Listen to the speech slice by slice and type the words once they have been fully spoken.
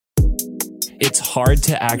it's hard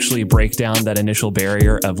to actually break down that initial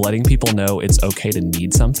barrier of letting people know it's okay to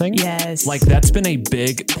need something. Yes. Like that's been a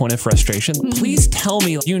big point of frustration. Please tell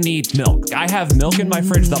me you need milk. I have milk in my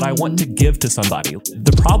fridge that I want to give to somebody.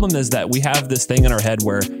 The problem is that we have this thing in our head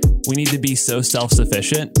where we need to be so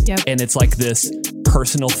self-sufficient. Yep. And it's like this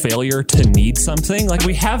personal failure to need something. Like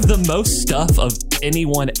we have the most stuff of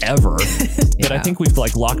anyone ever. But I think we've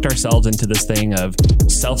like locked ourselves into this thing of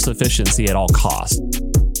self-sufficiency at all costs.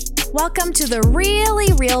 Welcome to the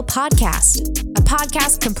Really Real Podcast, a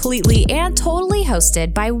podcast completely and totally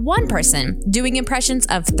hosted by one person doing impressions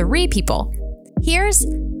of three people. Here's,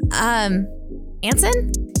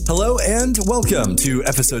 Ansen? Hello and welcome to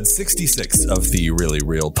episode 66 of the Really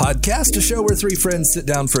Real Podcast, a show where three friends sit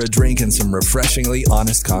down for a drink and some refreshingly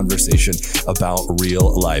honest conversation about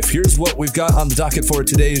real life. Here's what we've got on the docket for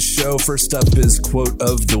today's show. First up is Quote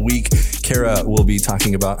of the Week. Kara will be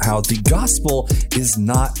talking about how the gospel is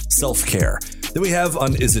not self-care. Then we have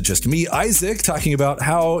on Is It Just Me, Isaac talking about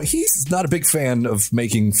how he's not a big fan of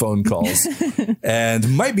making phone calls and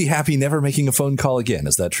might be happy never making a phone call again.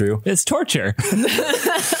 Is that true? It's torture.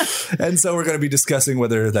 And so we're going to be discussing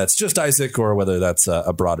whether that's just Isaac or whether that's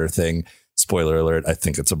a broader thing. Spoiler alert, I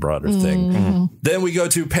think it's a broader thing. Mm-hmm. Then we go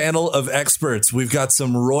to panel of experts. We've got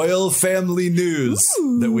some royal family news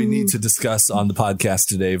that we need to discuss on the podcast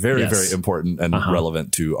today. Very, very important and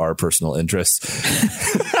relevant to our personal interests.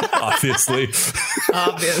 Obviously.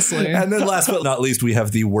 And then last but not least, we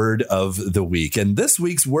have the word of the week. And this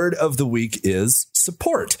week's word of the week is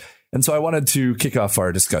support. And so I wanted to kick off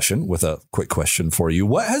our discussion with a quick question for you.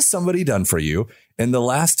 What has somebody done for you in the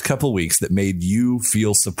last couple weeks that made you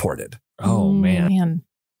feel supported? Oh, man.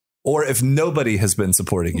 Or if nobody has been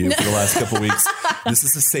supporting you for the last couple weeks, this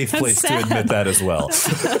is a safe place to admit that as well.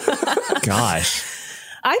 Gosh.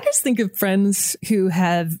 I just think of friends who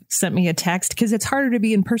have sent me a text because it's harder to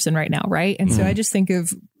be in person right now, right? And so I just think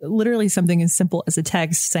of literally something as simple as a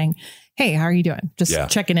text saying, hey, how are you doing? Just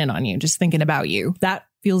checking in on you, just thinking about you. That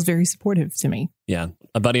feels very supportive to me. Yeah.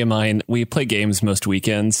 A buddy of mine, we play games most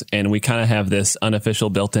weekends and we kind of have this unofficial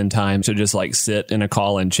built-in time to just like sit in a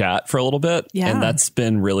call and chat for a little bit. Yeah. And that's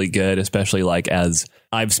been really good, especially like as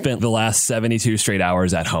I've spent the last 72 straight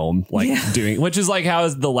hours at home, like doing, which is like how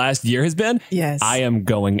the last year has been. Yes. I am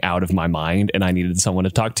going out of my mind and I needed someone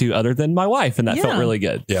to talk to other than my wife. And that felt really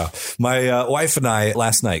good. Yeah. My wife and I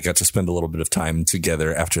last night got to spend a little bit of time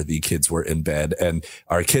together after the kids were in bed, and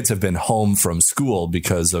our kids have been home from school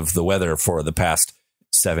because of the weather for the past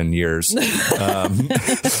 7 years.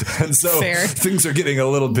 And so things are getting a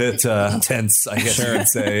little bit tense, I guess you could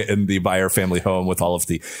say, in the Byer family home with all of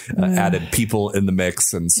the added people in the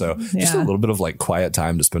mix. And so just a little bit of like quiet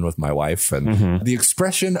time to spend with my wife, and the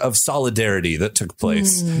expression of solidarity that took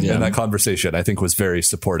place in that conversation, I think was very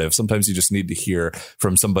supportive. Sometimes you just need to hear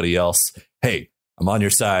from somebody else, hey, I'm on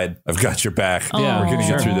your side. I've got your back. Yeah, we're going to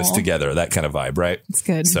get through this together. That kind of vibe, right? It's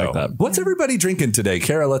good. So what's everybody drinking today?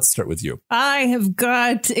 Kara, let's start with you. I have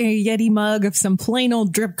got a Yeti mug of some plain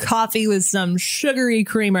old drip coffee with some sugary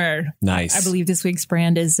creamer. Nice. I believe this week's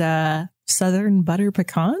brand is Southern Butter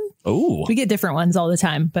Pecan. Oh, we get different ones all the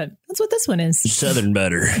time, but that's what this one is. Southern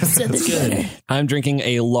Butter. That's good. I'm drinking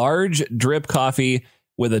a large drip coffee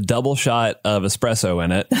with a double shot of espresso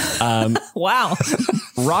in it. Wow.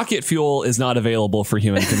 Rocket fuel is not available for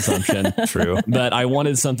human consumption. True. But I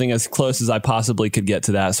wanted something as close as I possibly could get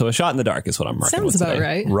to that. So a shot in the dark is what I'm rocking with today. Sounds about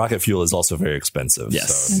right. Rocket fuel is also very expensive.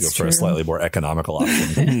 Yes. So if you go for a slightly more economical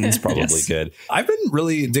option, it's probably good. I've been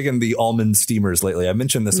really digging the almond steamers lately. I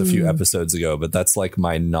mentioned this a few episodes ago, but that's like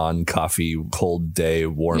my non-coffee cold day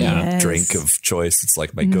warm drink of choice. It's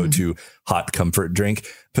like my go-to hot comfort drink.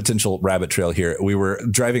 Potential rabbit trail here. We were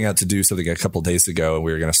driving out to do something a couple days ago, and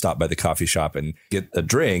we were going to stop by the coffee shop and get a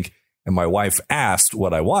drink. And my wife asked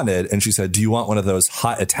what I wanted, and she said, "Do you want one of those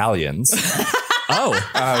hot Italians?"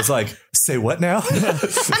 I was like, "Say what now?"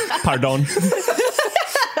 Pardon.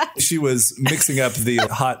 She was mixing up the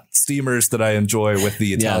hot steamers that I enjoy with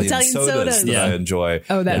the Italian sodas that I enjoy.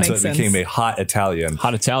 Oh, that makes sense. So it became a hot Italian.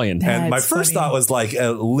 Hot Italian. And my first thought was like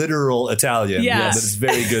a literal Italian. Yes. That is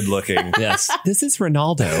very good looking. Yes. This is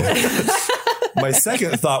Ronaldo. My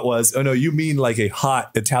second thought was, oh no, you mean like a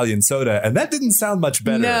hot Italian soda. And that didn't sound much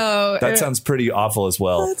better. No. That sounds pretty awful as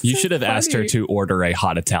well. You should have asked her to order a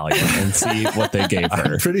hot Italian and see what they gave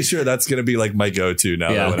her. I'm pretty sure that's going to be like my go-to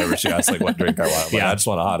now. That whenever she asks like what drink I want, I just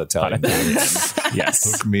want a hot Italian.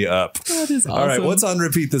 Yes. Hook me up. That is awesome. All right. What's on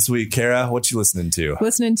repeat this week, Kara? What you listening to?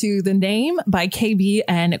 Listening to The Name by KB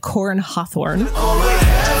and Corn Hawthorne.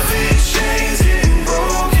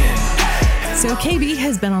 So KB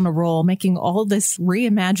has been on a roll making all this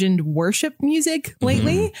reimagined worship music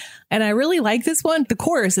lately. And I really like this one. The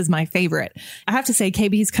chorus is my favorite. I have to say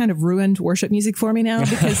KB's kind of ruined worship music for me now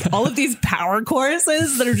because all of these power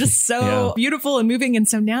choruses that are just so beautiful and moving. And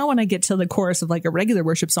so now when I get to the chorus of like a regular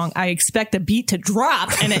worship song, I expect a beat to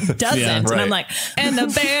drop and it doesn't. And I'm like, and the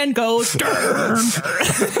band goes.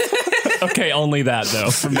 Okay, only that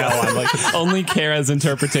though. From now on, like only Kara's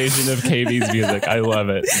interpretation of KB's music. I love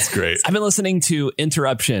it. It's great. I've been listening to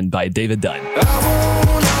Interruption by David Dunn.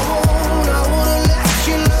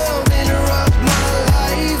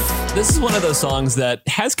 This is one of those songs that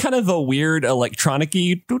has kind of a weird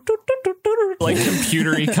electronic-y, like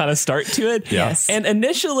computer-y kind of start to it. Yes. And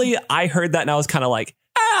initially I heard that and I was kind of like,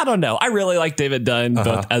 I don't know. I really like David Dunn,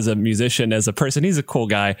 both as a musician, as a person. He's a cool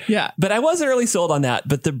guy. Yeah. But I wasn't really sold on that.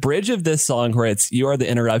 But the bridge of this song where it's, you are the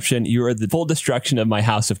interruption, you are the full destruction of my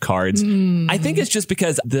house of cards. I think it's just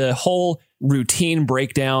because the whole routine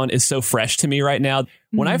breakdown is so fresh to me right now.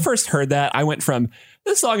 When I first heard that, I went from,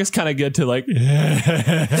 this song is kind of good to like, this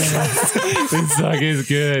song is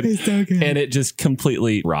good. It's so good. And it just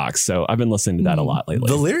completely rocks. So I've been listening to that a lot lately.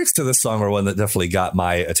 The lyrics to this song are one that definitely got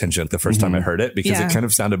my attention the first time I heard it because it kind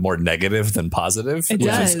of sounded more negative than positive, which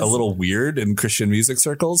is a little weird in Christian music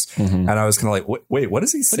circles. And I was kind of like, wait, what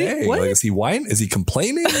is he saying? Like, is he whining? Is he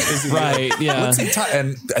complaining? Is he right. Yeah. What's he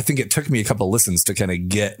and I think it took me a couple of listens to kind of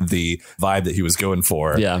get the vibe that he was going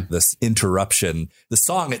for. Yeah. This interruption. The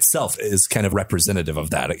song itself is kind of representative of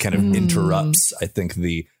that. It kind of interrupts, I think,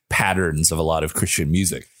 the patterns of a lot of Christian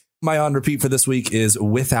music. My on repeat for this week is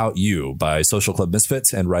Without You by Social Club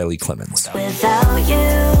Misfits and Riley Clemens. Without you,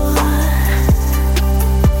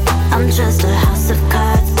 I'm just a house of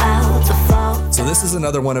cards about to fall. So this is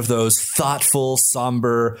another one of those thoughtful,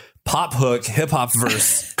 somber, pop hook, hip hop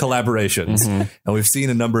verse collaborations. And we've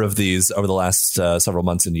seen a number of these over the last several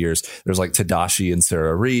months and years. There's like Tadashi and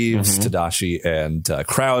Sarah Reeves, Tadashi and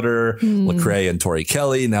Crowder, Lecrae and Tori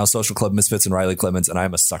Kelly, now Social Club Misfits and Riley Clemens. And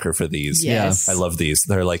I'm a sucker for these. Yes. I love these.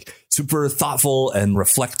 They're like super thoughtful and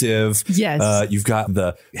reflective. Yes. You've got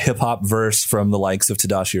the hip hop verse from the likes of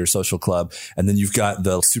Tadashi or Social Club. And then you've got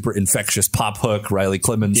the super infectious pop hook. Riley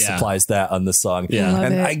Clemens supplies that on the song.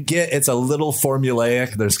 I get it's a little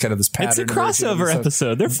formulaic. There's kind of this pattern. It's a crossover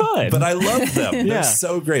episode. They're fun. But I love them. They're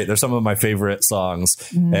so great. They're some of my favorite songs.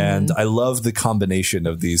 And I love the combination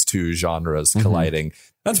of these two genres colliding.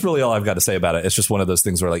 That's really all I've got to say about it. It's just one of those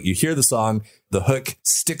things where like you hear the song, the hook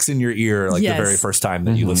sticks in your ear like the very first time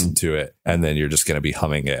that you listen to it. And then you're just going to be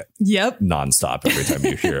humming it nonstop every time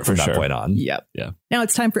you hear it from that point on. Yeah. Now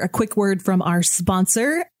it's time for a quick word from our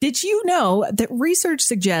sponsor. Did you know that research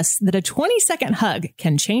suggests that a 20-second hug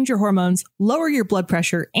can change your hormones, lower your blood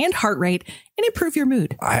pressure and heart rate, and improve your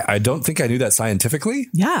mood? I don't think I knew that scientifically.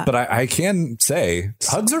 Yeah. But I can say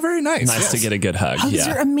hugs are very nice. Nice to get a good hug. Hugs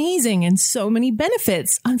are amazing and so many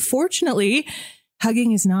benefits. Unfortunately,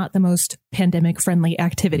 hugging is not the most pandemic-friendly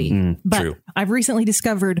activity. But true. I've recently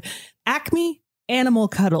discovered Acme Animal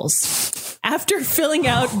Cuddles. After filling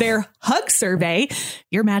out their hug survey,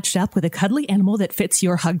 you're matched up with a cuddly animal that fits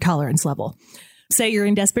your hug tolerance level. Say you're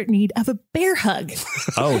in desperate need of a bear hug.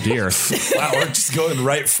 Oh, dear. Wow, we're just going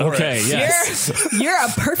right for it. Yes. You're a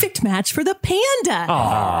perfect match for the panda.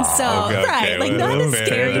 Like not a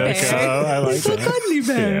scary bear. I like it's a cuddly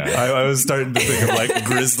bear. Yeah. I was starting to think of like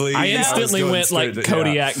grizzly. I instantly went like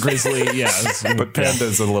Kodiak grizzly. Yes. But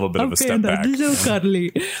panda's a little bit of a step back. So cuddly.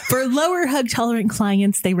 For lower hug tolerant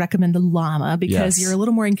clients, they recommend a llama because you're a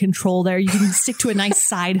little more in control there. You can stick to a nice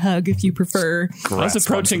side hug if you prefer. I was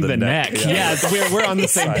approaching the neck. We're on the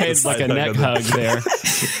same page, like a neck hug there.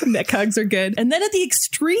 Neck hugs are good. And then at the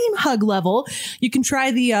extreme hug level, you can try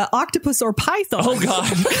the octopus or python. Oh,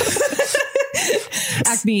 God.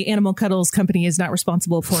 Acme Animal Cuddles Company is not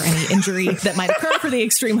responsible for any injury that might occur for the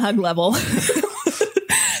extreme hug level.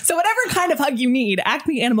 So whatever kind of hug you need,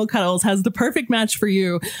 Acme Animal Cuddles has the perfect match for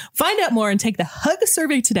you. Find out more and take the hug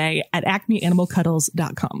survey today at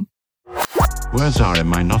acmeanimalcuddles.com. Words are, in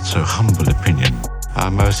my not so humble opinion, our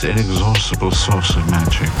most inexhaustible source of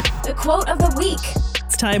magic. The quote of the week.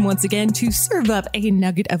 It's time once again to serve up a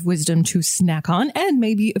nugget of wisdom to snack on and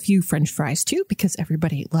maybe a few French fries too, because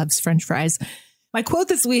everybody loves French fries. My quote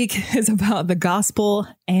this week is about the gospel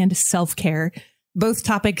and self-care, both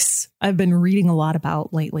topics I've been reading a lot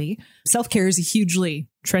about lately. Self-care is a hugely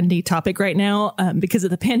trendy topic right now because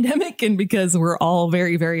of the pandemic and because we're all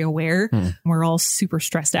very, very aware. We're all super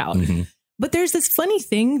stressed out. But there's this funny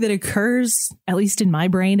thing that occurs, at least in my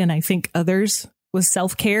brain, and I think others, with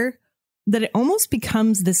self-care, that it almost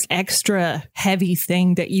becomes this extra heavy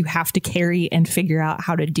thing that you have to carry and figure out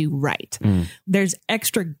how to do right. There's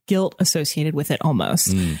extra guilt associated with it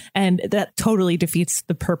almost. And that totally defeats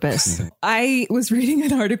the purpose. I was reading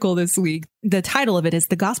an article this week. The title of it is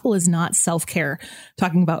 "The Gospel is Not Self-Care,"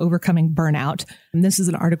 talking about overcoming burnout. And this is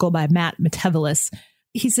an article by Matt Matevelis.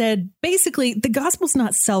 He said, basically, the gospel's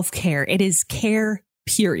not self-care. It is care,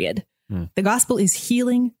 period. The gospel is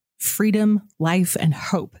healing, freedom, life, and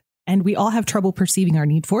hope. And we all have trouble perceiving our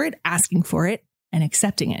need for it, asking for it, and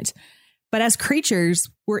accepting it. But as creatures,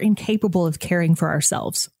 we're incapable of caring for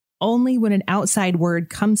ourselves. Only when an outside word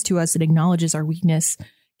comes to us and acknowledges our weakness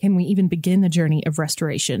can we even begin the journey of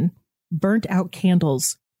restoration. Burnt out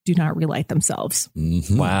candles do not relight themselves.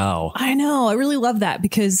 Wow. I know. I really love that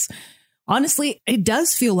because honestly, it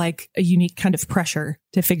does feel like a unique kind of pressure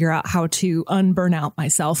to figure out how to unburn out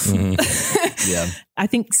myself. Yeah. I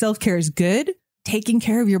think self-care is good. Taking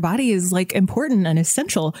care of your body is like important and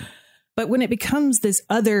essential. But when it becomes this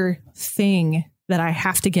other thing that I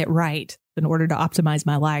have to get right in order to optimize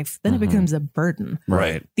my life, then it becomes a burden.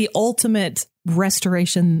 Right. The ultimate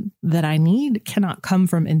restoration that I need cannot come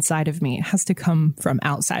from inside of me. It has to come from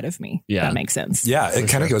outside of me. Yeah. That makes sense. Yeah, it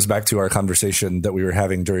kind of goes back to our conversation that we were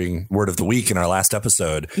having during Word of the Week in our last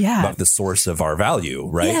episode about the source of our value,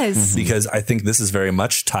 right? Yes. Because I think this is very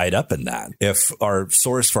much tied up in that. If our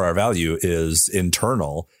source for our value is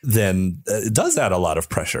internal, then it does add a lot of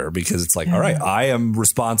pressure because it's like, all right, I am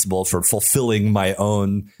responsible for fulfilling my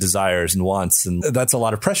own desires and wants. And that's a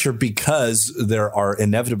lot of pressure because there are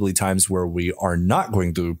inevitably times where we are not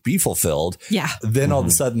going to be fulfilled. Yeah. Then all of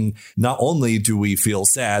a sudden, not only do we feel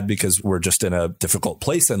sad because we're just in a difficult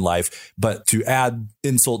place in life, but to add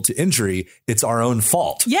insult to injury, it's our own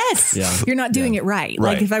fault. Yes. Yeah. You're not doing it right.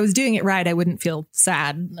 Like if I was doing it right, I wouldn't feel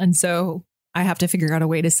sad. And so I have to figure out a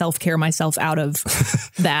way to self-care myself out of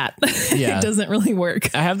that. Yeah. It doesn't really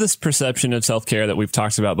work. I have this perception of self-care that we've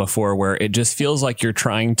talked about before where it just feels like you're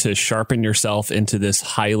trying to sharpen yourself into this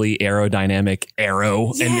highly aerodynamic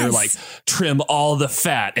arrow and you're like, trim all the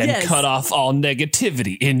fat and cut off all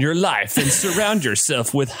negativity in your life and surround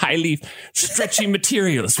yourself with highly stretchy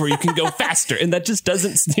materials where you can go faster. And that just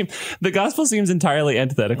doesn't seem, the gospel seems entirely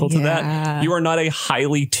antithetical to that. You are not a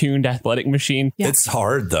highly tuned athletic machine. Yeah. It's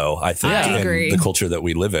hard though, I think. In the culture that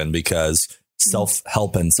we live in, because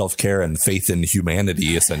self-help and self-care and faith in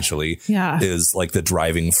humanity essentially is like the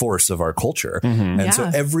driving force of our culture. And so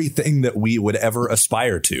everything that we would ever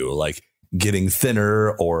aspire to, like getting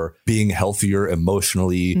thinner or being healthier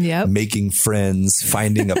emotionally, making friends,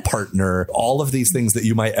 finding a partner, all of these things that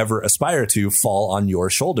you might ever aspire to fall on your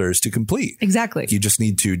shoulders to complete. Exactly. You just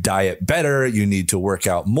need to diet better. You need to work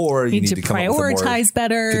out more. You need to come up with a more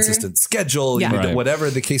better, consistent schedule. You need to, whatever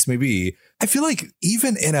the case may be. I feel like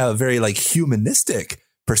even in a very like humanistic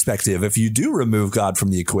perspective, if you do remove God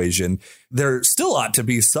from the equation, there still ought to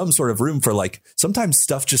be some sort of room for like, sometimes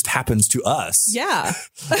stuff just happens to us.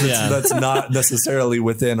 That's not necessarily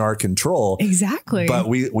within our control. Exactly. But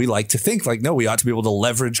we like to think like, no, we ought to be able to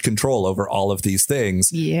leverage control over all of these things.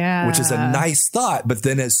 Which is a nice thought. But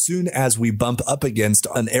then as soon as we bump up against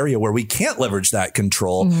an area where we can't leverage that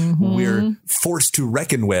control, we're forced to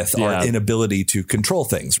reckon with our inability to control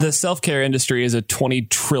things. The self-care industry is a $20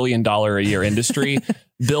 trillion a year industry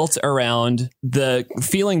built around the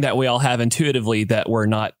feeling that we all have intuitively that we're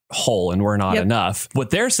not whole and we're not enough.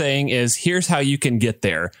 What they're saying is, here's how you can get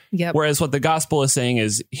there. Whereas what the gospel is saying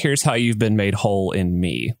is, here's how you've been made whole in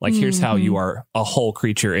me. Like, here's how you are a whole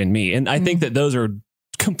creature in me. And I think that those are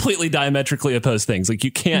completely diametrically opposed things. Like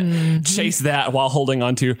you can't chase that while holding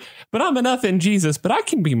on to, but I'm enough in Jesus, but I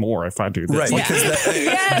can be more if I do this. Right. Like, Because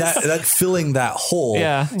that filling that hole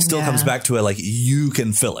still comes back to it. Like you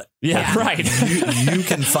can fill it. You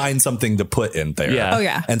can find something to put in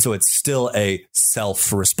there. And so it's still a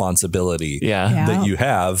self responsibility that you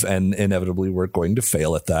have. And inevitably we're going to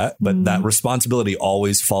fail at that. But that responsibility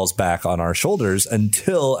always falls back on our shoulders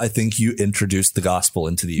until I think you introduce the gospel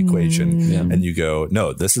into the equation and you go,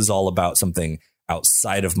 no, this is all about something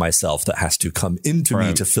outside of myself that has to come into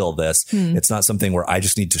me to fill this. It's not something where I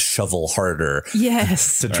just need to shovel harder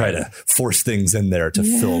to try to force things in there to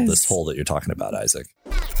fill this hole that you're talking about, Isaac.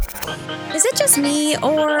 Is it just me,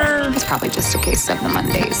 or it's probably just a case of the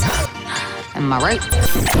Mondays? Am I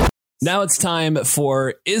right? Now it's time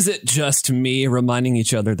for Is It Just Me? Reminding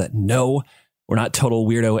each other that no, we're not total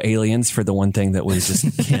weirdo aliens for the one thing that we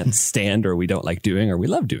just can't stand or we don't like doing or we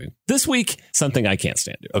love doing. This week, something I can't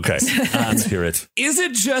stand doing. Okay, let's hear it. Is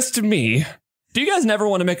it just me? Do you guys never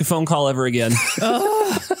want to make a phone call ever again?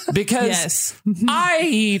 Because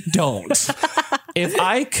I don't. If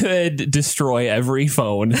I could destroy every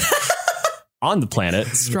phone on the planet.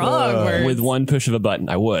 Strong words. With one push of a button,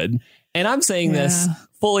 I would. And I'm saying this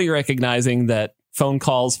fully recognizing that phone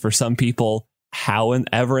calls for some people,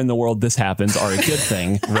 however in the world this happens, are a good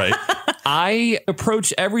thing. Right. I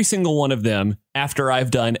approach every single one of them after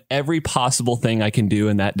I've done every possible thing I can do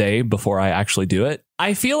in that day before I actually do it.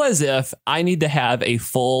 I feel as if I need to have a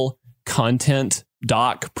full content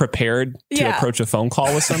doc prepared to approach a phone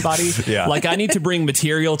call with somebody. Like I need to bring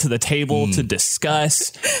material to the table to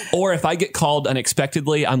discuss. Or if I get called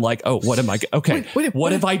unexpectedly, I'm like, oh, what am I? Okay.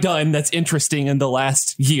 What have I done that's interesting in the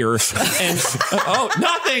last year? And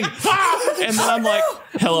nothing. And then I'm like,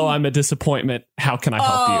 hello, I'm a disappointment. How can I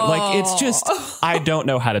help you? Like, it's just, I don't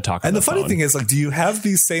know how to talk. And the funny thing is, like, do you have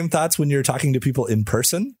these same thoughts when you're talking to people in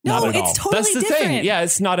person? No, not at it's all. totally That's the different. thing. Yeah,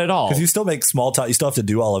 it's not at all. Because you still make small talk. You still have to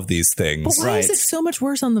do all of these things. But why is it so much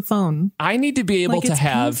worse on the phone? I need to be able Like, to it's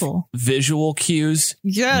have painful. visual cues.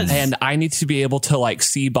 Yes. And I need to be able to like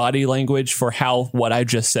see body language for how what I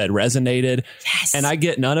just said resonated. Yes. And I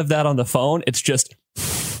get none of that on the phone. It's just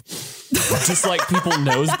like people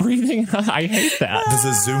nose breathing. I hate that. Does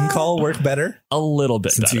a Zoom call work better? A little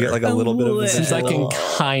bit Since better. you get like a little bit of little. Since I can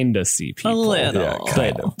kind of see people. A little. Yeah,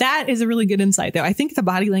 kind of. That is a really good insight, though. I think the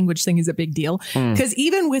body language thing is a big deal because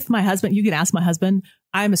even with my husband, you can ask my husband.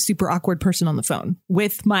 I'm a super awkward person on the phone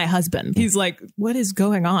with my husband. He's like, what is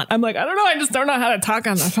going on? I'm like, I don't know. I just don't know how to talk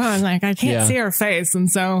on the phone. Like, I can't see her face.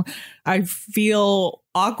 And so I feel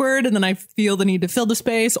awkward. And then I feel the need to fill the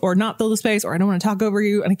space or not fill the space, or I don't want to talk over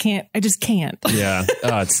you. And I just can't. Yeah.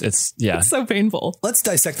 It's so painful. Let's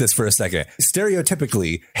dissect this for a second.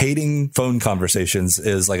 Stereotypically, hating phone conversations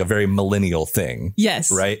is like a very millennial thing.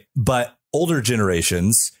 Yes. Right. But older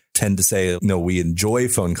generations tend to say, no, we enjoy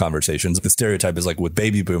phone conversations. The stereotype is like with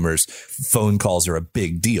baby boomers, phone calls are a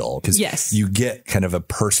big deal because you get kind of a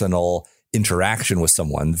personal interaction with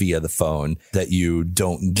someone via the phone that you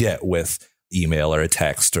don't get with email or a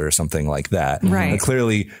text or something like that. Right. And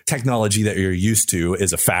clearly technology that you're used to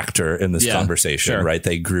is a factor in this conversation, right?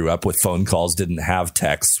 They grew up with phone calls, didn't have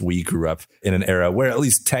texts. We grew up in an era where at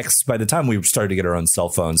least texts, by the time we started to get our own cell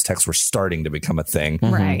phones, texts were starting to become a thing.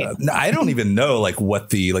 Right. I don't even know like what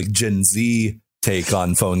the like Gen Z take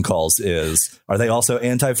on phone calls is. Are they also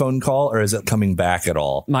anti-phone call, or is it coming back at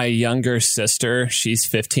all? My younger sister, she's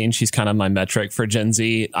 15. She's kind of my metric for Gen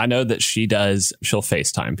Z. I know that she'll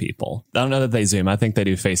FaceTime people. I don't know that they Zoom. I think they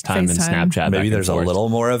do FaceTime and Snapchat. Maybe there's a little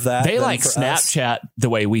more of that. They like Snapchat the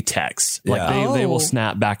way we text. Like they will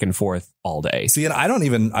snap back and forth all day. See, and I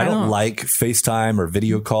don't like FaceTime or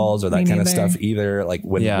video calls or that kind of stuff either. Like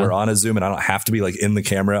when we're on a Zoom and I don't have to be like in the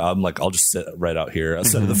camera, I'm like, I'll just sit right out here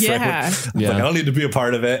instead of the frame. Like, I don't need to be a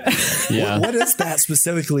part of it. What is that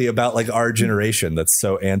specifically about like our generation that's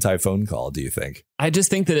so anti-phone call, do you think? I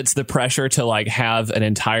just think that it's the pressure to like have an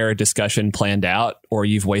entire discussion planned out, or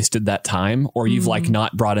you've wasted that time, or you've like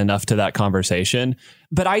not brought enough to that conversation.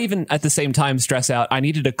 But I even at the same time stress out, I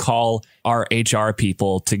needed to call our HR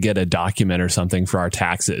people to get a document or something for our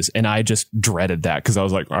taxes. And I just dreaded that because I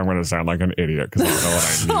was like, I'm going to sound like an idiot because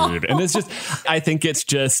I don't know what I need. And it's just, I think it's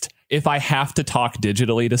just, if I have to talk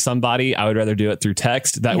digitally to somebody, I would rather do it through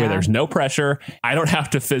text. That way there's no pressure. I don't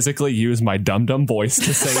have to physically use my dumb boice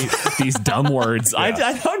to say these dumb words. I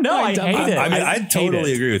don't know. I hate it. I mean, I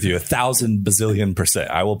totally agree with you 1,000 bazillion%.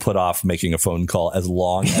 I will put off making a phone call as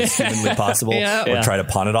long as humanly possible or try to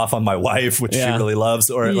pawn it off on my wife, which she really loves,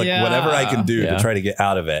 or like whatever I can do to try to get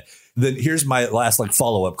out of it. Then here's my last like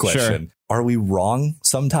follow-up question. Sure. Are we wrong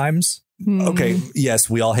sometimes? Okay,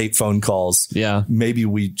 yes, we all hate phone calls. Yeah. Maybe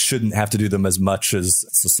we shouldn't have to do them as much as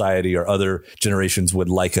society or other generations would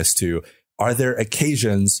like us to. Are there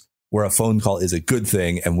occasions where a phone call is a good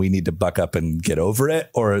thing and we need to buck up and get over it?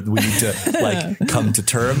 Or we need to like come to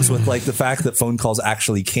terms with like the fact that phone calls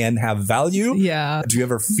actually can have value? Yeah. Do you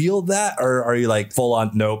ever feel that? Or are you like full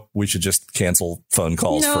on, nope, we should just cancel phone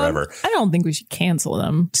calls forever? I don't think we should cancel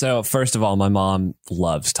them. So first of all, my mom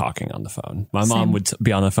loves talking on the phone. My mom would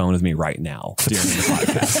be on the phone with me right now during the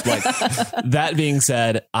podcast. Like, that being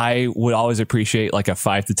said, I would always appreciate like a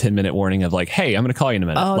 5 to 10 minute warning of like, hey, I'm going to call you in a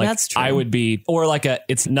minute. Oh, like, that's true. I would be, or like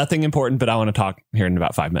it's nothing important, but I want to talk here in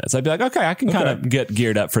about 5 minutes. I'd be like, okay, I can kind of get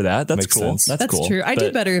geared up for that. That's Makes cool. sense. That's cool. true. I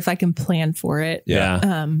do better if I can plan for it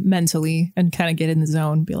mentally and kind of get in the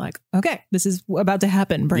zone, be like, okay, this is about to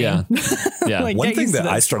happen. Brain. Yeah. Like, one thing that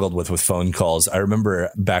I struggled with phone calls, I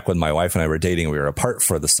remember back when my wife and I were dating, we were apart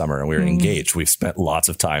for the summer and we were engaged. We've spent lots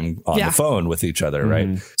of time on the phone with each other,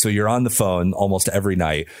 right? So you're on the phone almost every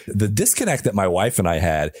night. The disconnect that my wife and I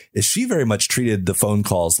had is she very much treated the phone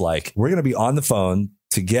calls like we're going to be on the phone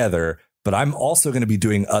together, but I'm also going to be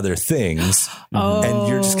doing other things. And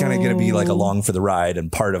you're just kind of going to be like along for the ride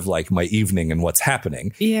and part of like my evening and what's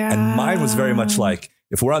happening. Yeah. And mine was very much like,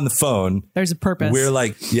 if we're on the phone, there's a purpose. We're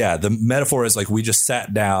like, the metaphor is like we just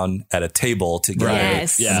sat down at a table together.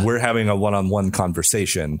 Yes. And we're having a one-on-one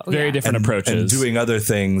conversation. Very different approaches. And doing other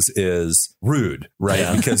things is rude, right?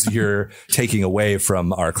 Yeah. Because you're taking away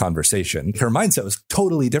from our conversation. Her mindset was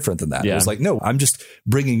totally different than that. Yeah. It was like, no, I'm just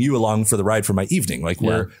bringing you along for the ride for my evening. Like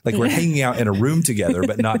we're hanging out in a room together,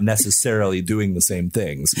 but not necessarily doing the same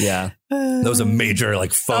things. Yeah. That was a major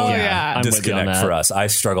like phone disconnect for us. I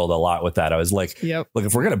struggled a lot with that. I was like, look,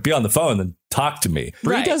 if we're going to be on the phone, then talk to me.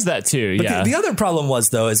 Bree does that too. But the other problem was,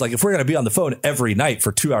 though, is like if we're going to be on the phone every night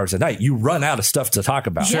for 2 hours a night, you run out of stuff to talk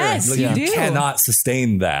about. Yes, like, you do. Cannot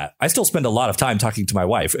sustain that. I still spend a lot of time talking to my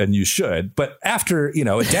wife, and you should. But after,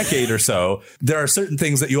 a decade or so, there are certain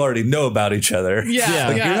things that you already know about each other. Yeah.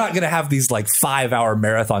 Like, you're not going to have these like 5-hour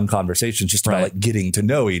marathon conversations just about like getting to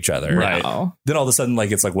know each other. Right. Then all of a sudden,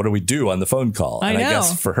 like, it's like, what do we do on the phone call? I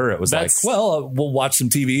guess for her, it was we'll watch some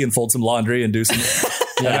TV and fold some laundry and do some.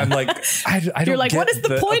 And I'm like, I don't You're like, get what is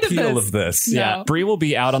the point of this? Yeah. Bree will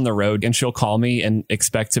be out on the road and she'll call me and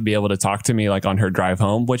expect to be able to talk to me like on her drive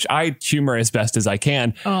home, which I humor as best as I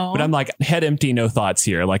can. But I'm like, head empty, no thoughts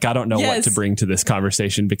here. Like, I don't know what to bring to this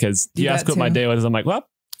conversation because you ask what my day was. I'm like, well,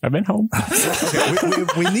 I've been home.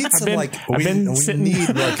 we need some we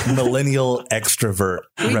need like millennial extrovert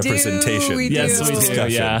representation. We do.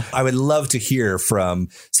 Yeah. I would love to hear from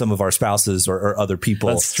some of our spouses or other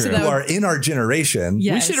people who are in our generation.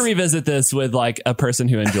 Yes. We should revisit this with like a person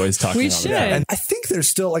who enjoys talking. We should. And I think there's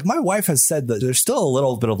still like my wife has said that there's still a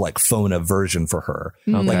little bit of like phone aversion for her.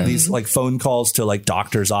 Okay. Like these like phone calls to like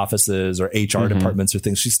doctors' offices or HR departments or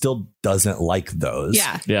things. She still doesn't like those.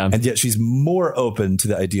 Yeah. And yet she's more open to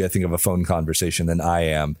the idea, I think, of a phone conversation than I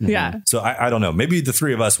am. Yeah. So I don't know. Maybe the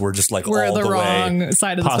three of us were just like we're all the wrong way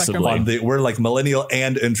side of the spectrum. we're like millennial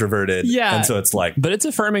and introverted. Yeah. And so it's like, but it's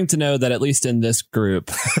affirming to know that at least in this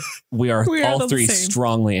group, we are all three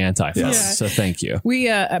strongly anti-phone. Yeah. So thank you.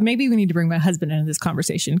 We maybe we need to bring my husband into this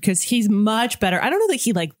conversation because he's much better. I don't know that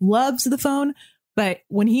he like loves the phone, but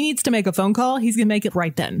when he needs to make a phone call, he's going to make it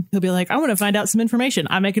right then. He'll be like, I want to find out some information.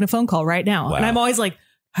 I'm making a phone call right now. Wow. And I'm always like,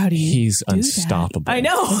 how do you He's do unstoppable. That? I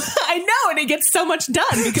know. And he gets so much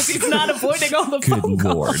done because he's not avoiding all the phone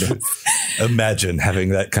calls. Lord. Imagine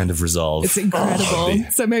having that kind of resolve. It's incredible.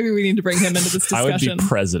 So maybe we need to bring him into this discussion. I would be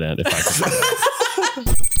president if I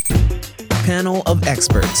could. Panel of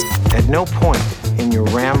experts. At no point in your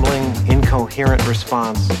rambling, incoherent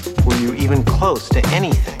response were you even close to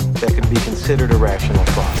anything that could be considered a rational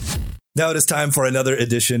thought. Now it is time for another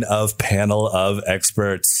edition of Panel of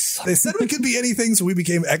Experts. They said we could be anything, so we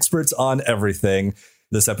became experts on everything.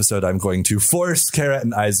 This episode, I'm going to force Kara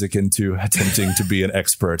and Isaac into attempting to be an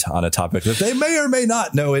expert on a topic that they may or may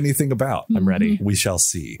not know anything about. I'm ready. We shall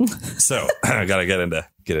see. So I got to get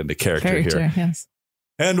into character here. Yes.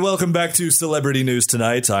 And welcome back to Celebrity News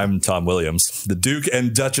Tonight. I'm Tom Williams. The Duke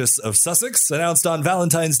and Duchess of Sussex announced on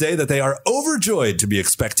Valentine's Day that they are overjoyed to be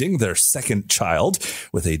expecting their second child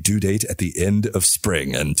with a due date at the end of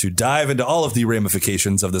spring. And to dive into all of the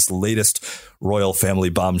ramifications of this latest royal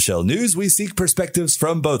family bombshell news, we seek perspectives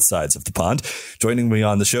from both sides of the pond. Joining me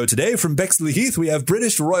on the show today from Bexley Heath, we have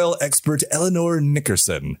British royal expert Eleanor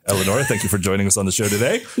Nickerson. Eleanor, thank you for joining us on the show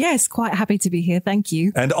today. Yes, quite happy to be here. Thank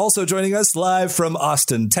you. And also joining us live from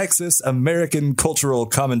Austin, Texas, American cultural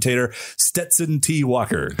commentator Stetson T.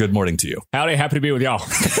 Walker. Good morning to you. Howdy, happy to be with y'all.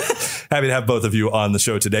 Happy to have both of you on the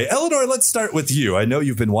show today. Eleanor, let's start with you. I know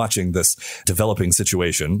you've been watching this developing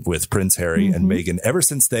situation with Prince Harry and Meghan ever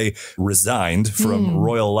since they resigned from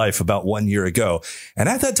royal life about 1 year ago. And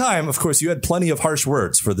at that time, of course, you had plenty of harsh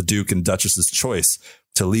words for the Duke and Duchess's choice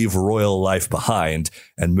to leave royal life behind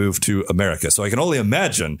and move to America. So I can only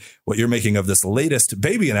imagine what you're making of this latest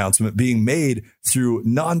baby announcement being made through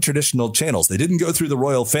non-traditional channels. They didn't go through the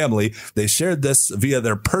royal family. They shared this via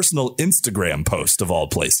their personal Instagram post of all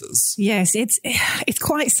places. Yes, it's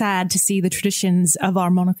quite sad to see the traditions of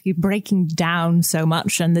our monarchy breaking down so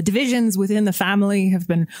much. And the divisions within the family have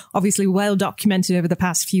been obviously well documented over the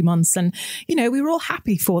past few months. And, we were all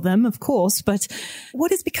happy for them, of course. But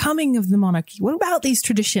what is becoming of the monarchy? What about these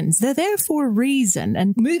traditions? They're there for a reason,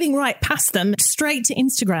 and moving right past them straight to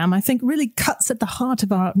Instagram, I think, really cuts at the heart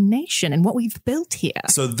of our nation and what we've built here.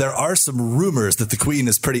 So there are some rumors that the Queen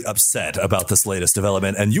is pretty upset about this latest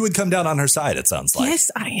development, and you would come down on her side, it sounds like. Yes,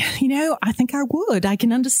 I think I would. I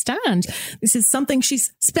can understand. This is something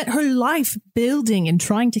she's spent her life building and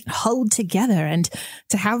trying to hold together, and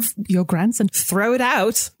to have your grandson throw it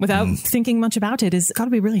out without thinking much about it has got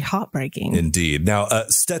to be really heartbreaking. Indeed. Now,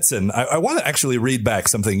 Stetson, I want to actually read back back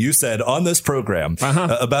something you said on this program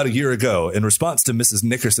about a year ago in response to Mrs.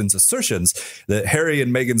 Nickerson's assertions that Harry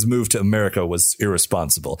and Meghan's move to America was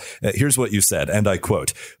irresponsible. Here's what you said, and I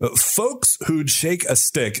quote, "Folks who'd shake a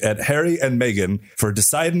stick at Harry and Meghan for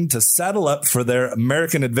deciding to saddle up for their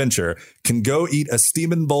American adventure can go eat a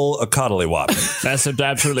steaming bowl of coddlywop." That's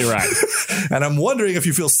absolutely right. And I'm wondering if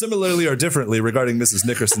you feel similarly or differently regarding Mrs.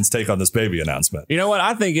 Nickerson's take on this baby announcement. You know what?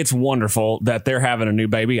 I think it's wonderful that they're having a new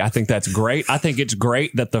baby. I think that's great. I think it's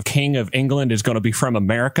great that the King of England is going to be from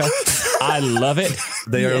America. I love it.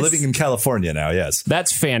 They are living in California now, yes.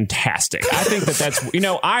 That's fantastic. I think that's,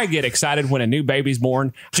 I get excited when a new baby's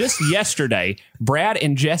born. Just yesterday, Brad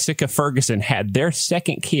and Jessica Ferguson had their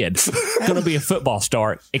second kid. Going to be a football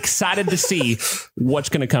star. Excited to see what's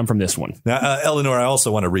going to come from this one. Now, Eleanor, I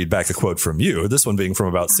also want to read back a quote from you. This one being from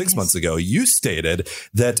about 6 months ago. You stated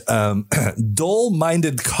that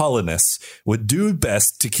dull-minded colonists would do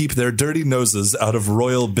best to keep their dirty noses out of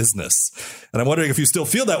royal business. And I'm wondering if you still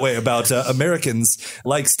feel that way about Americans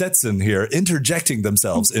like Stetson here interjecting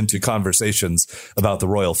themselves into conversations about the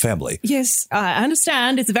royal family. Yes, I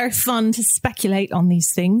understand. It's very fun to speculate on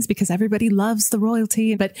these things because everybody loves the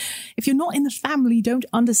royalty. But if you're not in the family, you don't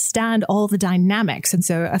understand all the dynamics. And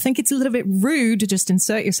so I think it's a little bit rude to just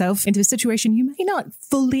insert yourself into a situation you may not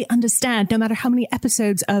fully understand, no matter how many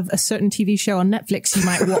episodes of a certain TV show on Netflix you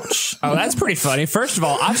might watch. Oh, that's pretty funny. First of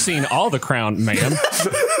all, I've seen all The Crown, ma'am.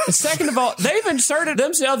 Second of all, they've inserted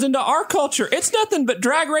themselves into our culture. It's nothing but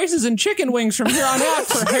drag races and chicken wings from here on out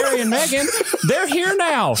for Harry and Meghan. They're here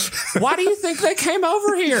now. Why do you think they came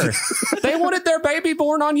over here? They wanted their baby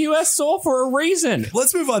born on U.S. soil for a reason.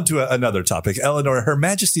 Let's move on to another topic. Eleanor, Her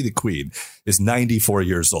Majesty the Queen is 94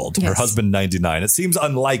 years old. Yes. Her husband, 99. It seems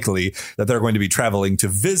unlikely that they're going to be traveling to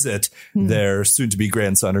visit their soon-to-be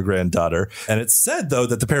grandson or granddaughter. And it's said, though,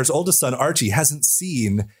 that the pair's oldest son, Archie, hasn't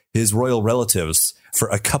seen his royal relatives for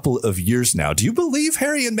a couple of years now. Do you believe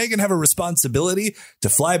Harry and Meghan have a responsibility to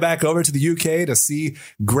fly back over to the UK to see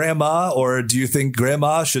Grandma, or do you think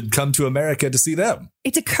Grandma should come to America to see them?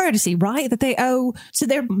 It's a courtesy, right, that they owe to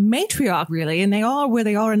their matriarch, really, and they are where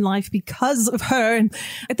they are in life because of her. And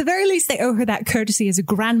at the very least, they owe her that courtesy as a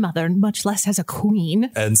grandmother, and much less as a queen.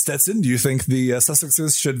 And Stetson, do you think the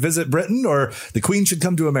Sussexes should visit Britain, or the Queen should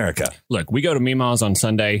come to America? Look, we go to Mima's on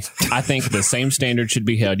Sunday. I think the same standard should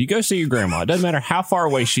be held. You go see your grandma. It doesn't matter how far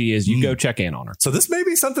away she is. You go check in on her. So this may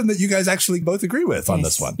be something that you guys actually both agree with on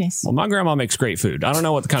this one. Yes. Well, my grandma makes great food. I don't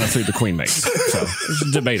know what the kind of food the Queen makes, so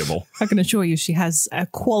it's debatable. I can assure you she has a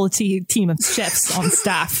quality team of chefs on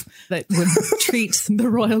staff that would treat the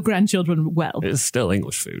royal grandchildren well. It's still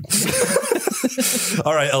English food.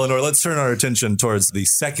 All right, Eleanor, let's turn our attention towards the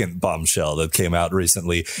second bombshell that came out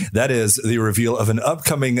recently. That is the reveal of an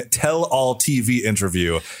upcoming tell-all TV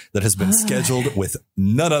interview that has been scheduled with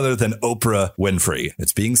none other than Oprah Winfrey.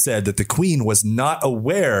 It's being said that the Queen was not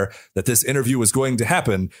aware that this interview was going to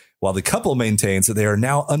happen, while the couple maintains that they are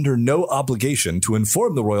now under no obligation to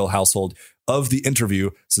inform the royal household of the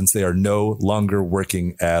interview since they are no longer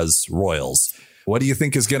working as royals. What do you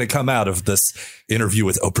think is going to come out of this interview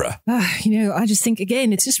with Oprah? I just think,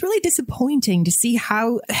 again, it's just really disappointing to see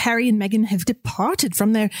how Harry and Meghan have departed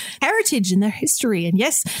from their heritage and their history. And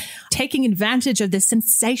yes, taking advantage of the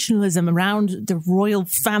sensationalism around the royal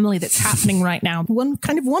family that's happening right now. One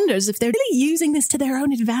kind of wonders if they're really using this to their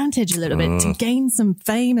own advantage a little bit to gain some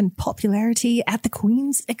fame and popularity at the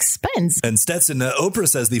Queen's expense. And Stetson, Oprah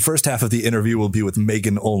says the first half of the interview will be with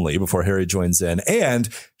Meghan only before Harry joins in. And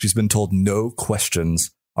she's been told no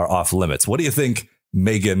questions are off limits. What do you think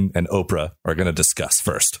Meghan and Oprah are going to discuss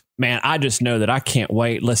first? Man, I just know that I can't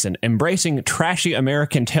wait. Listen, embracing trashy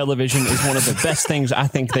American television is one of the best things I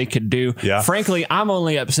think they could do. Yeah. Frankly, I'm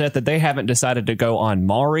only upset that they haven't decided to go on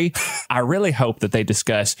Maury. I really hope that they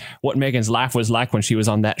discuss what Meghan's life was like when she was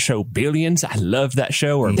on that show Billions. I loved that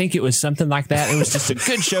show, or I think it was something like that. It was just a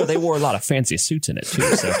good show. They wore a lot of fancy suits in it, too.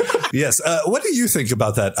 So. Yes. What do you think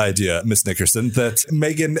about that idea, Miss Nickerson, that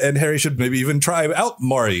Meghan and Harry should maybe even try out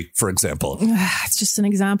Maury, for example? It's just an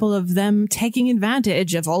example of them taking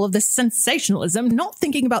advantage of all of this sensationalism, not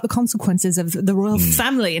thinking about the consequences of the royal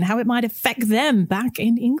family and how it might affect them back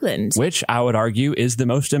in England. Which I would argue is the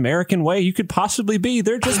most American way you could possibly be.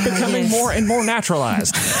 They're just becoming more and more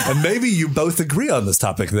naturalized. And maybe you both agree on this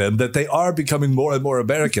topic then, that they are becoming more and more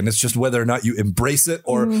American. It's just whether or not you embrace it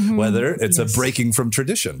or whether it's a breaking from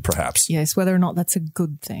tradition, perhaps. Yes, whether or not that's a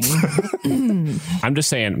good thing. I'm just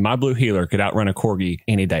saying, my blue heeler could outrun a corgi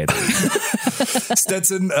any day of the week.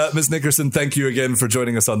 Stetson, Ms. Nickerson, thank you again for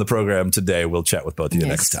joining us on the program today. We'll chat with both of you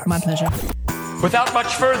next time. My pleasure. Without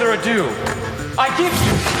much further ado, I give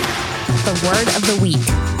you The word of the week.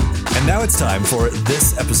 And now it's time for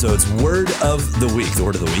this episode's Word of the Week. The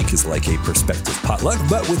Word of the Week is like a perspective potluck,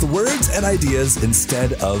 but with words and ideas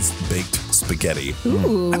instead of baked spaghetti.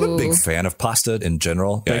 Ooh. I'm a big fan of pasta in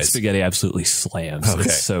general. Baked spaghetti absolutely slams. Okay.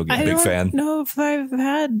 It's so good. I Big don't fan. know if I've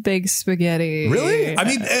had baked spaghetti. Really? I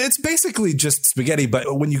mean, it's basically just spaghetti,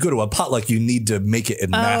 but when you go to a potluck, you need to make it in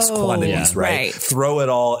mass quantities, right? Throw it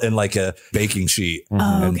all in like a baking sheet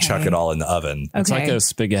and chuck it all in the oven. It's like a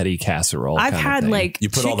spaghetti casserole. I've had like you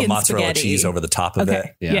put all the mozzarella spaghetti. cheese over the top of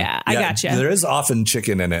it. Yeah, I gotcha. There is often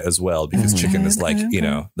chicken in it as well because chicken is like, you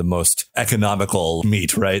know, the most economical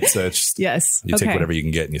meat, right? So it's just, you take whatever you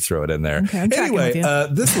can get and you throw it in there. Okay, anyway,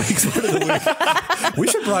 this week's Word of the Week, we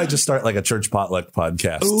should probably just start like a church potluck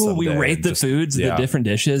podcast. Ooh, we rate the foods, the different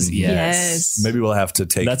dishes. Yes. Maybe we'll have to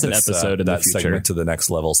take that's an episode of that the future. segment to the next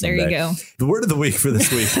level someday. There you go. The Word of the Week for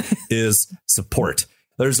this week is support.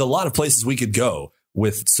 There's a lot of places we could go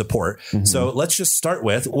with support. So let's just start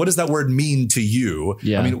with, what does that word mean to you?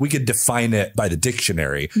 I mean, we could define it by the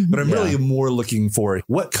dictionary, but I'm really more looking for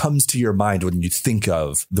what comes to your mind when you think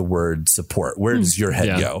of the word support. Where does your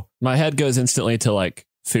head go? My head goes instantly to like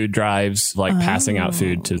food drives, like passing out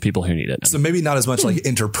food to people who need it. So maybe not as much like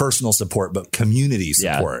interpersonal support, but community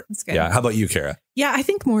support. That's good. Yeah. How about you, Kara? Yeah, I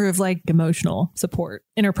think more of like emotional support,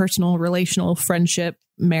 interpersonal, relational, friendship,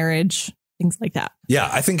 marriage, things like that. Yeah,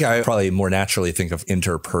 I think I probably more naturally think of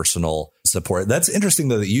interpersonal support. That's interesting,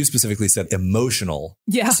 though, that you specifically said emotional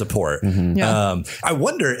support. I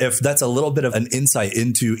wonder if that's a little bit of an insight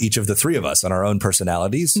into each of the three of us and our own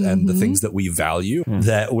personalities and the things that we value,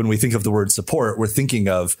 that when we think of the word support, we're thinking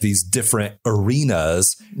of these different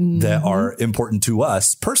arenas that are important to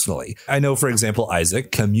us personally. I know, for example,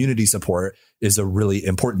 Isaac, community support is a really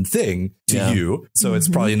important thing to you. So it's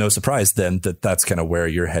probably no surprise then that that's kind of where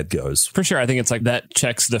your head goes. For sure. I think it's like that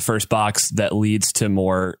checks the first box that leads to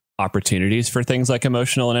more opportunities for things like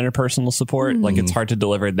emotional and interpersonal support. Like it's hard to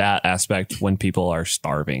deliver that aspect when people are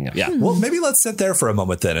starving. Yeah. Well, maybe let's sit there for a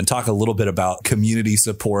moment then and talk a little bit about community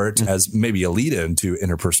support as maybe a lead into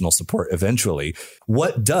interpersonal support eventually.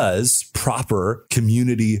 What does proper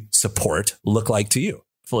community support look like to you?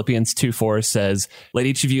 Philippians 2:4 says, let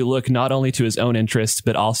each of you look not only to his own interests,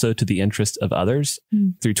 but also to the interest of others.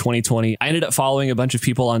 Through 2020, I ended up following a bunch of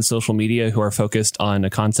people on social media who are focused on a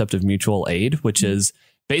concept of mutual aid, which is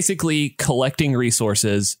basically collecting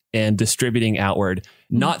resources and distributing outward,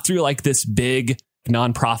 not through like this big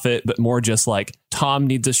nonprofit, but more just like Tom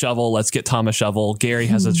needs a shovel. Let's get Tom a shovel. Gary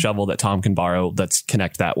has a shovel that Tom can borrow. Let's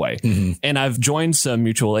connect that way. And I've joined some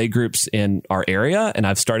mutual aid groups in our area, and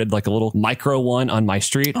I've started like a little micro one on my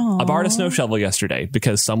street. I borrowed a snow shovel yesterday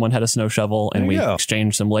because someone had a snow shovel and we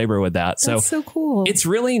exchanged some labor with that. That's so cool. It's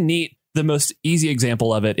really neat. The most easy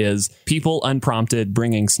example of it is people unprompted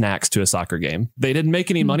bringing snacks to a soccer game. They didn't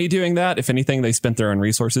make any money doing that. If anything, they spent their own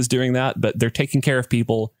resources doing that, but they're taking care of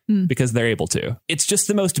people because they're able to. It's just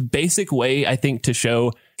the most basic way, I think, to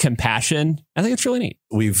show compassion. I think it's really neat.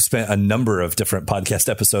 We've spent a number of different podcast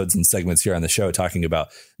episodes and segments here on the show talking about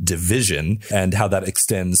division and how that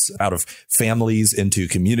extends out of families into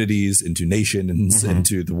communities, into nations,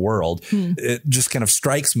 into the world. It just kind of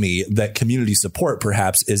strikes me that community support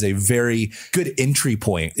perhaps is a very good entry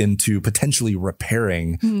point into potentially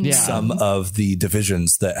repairing some of the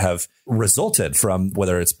divisions that have resulted from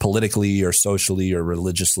whether it's politically or socially or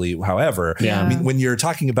religiously, however. I mean, when you're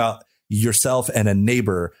talking about yourself and a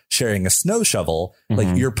neighbor sharing a snow shovel,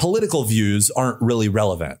 like your political views aren't really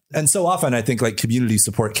relevant. And so often I think like community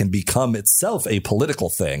support can become itself a political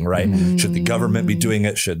thing, right? Should the government be doing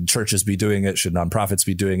it? Should churches be doing it? Should nonprofits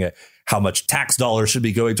be doing it? How much tax dollars should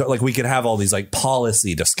be going to, like, we could have all these like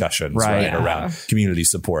policy discussions around community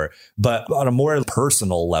support, but on a more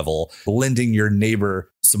personal level, lending your neighbor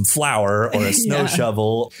some flour or a snow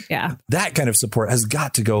shovel, that kind of support has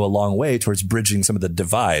got to go a long way towards bridging some of the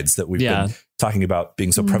divides that we've been talking about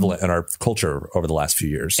being so prevalent in our culture over the last few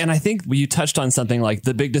years. And I think you touched on something like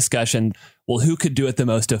the big discussion, well, who could do it the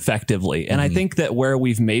most effectively? And I think that where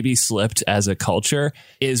we've maybe slipped as a culture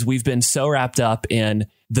is we've been so wrapped up in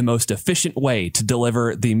the most efficient way to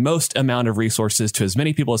deliver the most amount of resources to as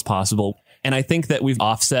many people as possible. And I think that we've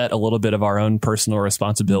offset a little bit of our own personal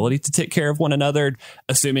responsibility to take care of one another,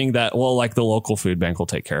 assuming that, well, like the local food bank will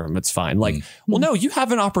take care of them. It's fine. Like, well, no, you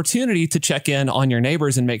have an opportunity to check in on your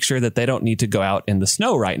neighbors and make sure that they don't need to go out in the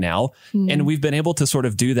snow right now. And we've been able to sort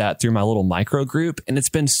of do that through my little micro group. And it's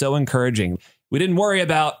been so encouraging. We didn't worry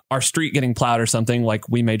about our street getting plowed or something. Like,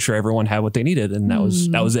 we made sure everyone had what they needed. And that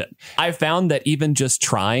was it. I found that even just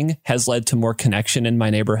trying has led to more connection in my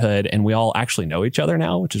neighborhood. And we all actually know each other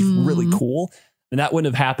now, which is really cool. And that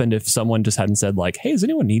wouldn't have happened if someone just hadn't said like, hey, does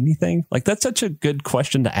anyone need anything? Like, that's such a good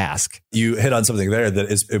question to ask. You hit on something there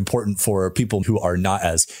that is important for people who are not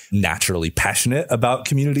as naturally passionate about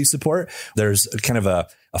community support. There's kind of a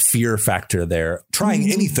fear factor there. Trying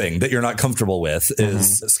anything that you're not comfortable with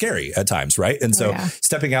is scary at times, right? And so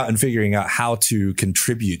stepping out and figuring out how to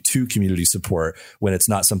contribute to community support when it's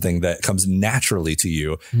not something that comes naturally to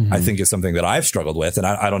you, I think is something that I've struggled with. And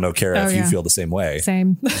I don't know, Kara, if you feel the same way.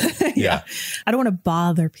 Same. Yeah. I don't want to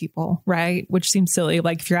bother people, right? Which seems silly.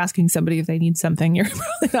 Like if you're asking somebody if they need something, you're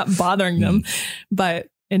probably not bothering them. But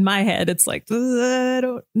in my head, it's like, I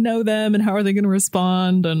don't know them and how are they going to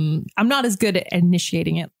respond? And I'm not as good at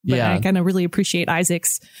initiating it, but I kind of really appreciate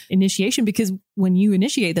Isaac's initiation, because when you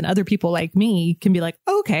initiate, then other people like me can be like,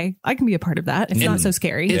 oh, okay, I can be a part of that. It's not so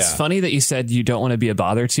scary. It's funny that you said you don't want to be a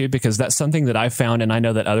bother to, because that's something that I've found. And I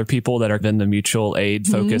know that other people that are in the mutual aid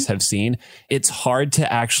focus have seen. It's hard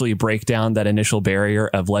to actually break down that initial barrier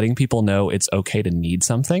of letting people know it's okay to need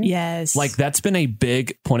something. Yes. Like that's been a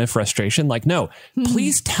big point of frustration. Like, no,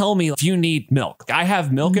 please tell me if you need milk. I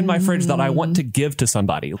have milk in my fridge that I want to give to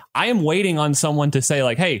somebody. I am waiting on someone to say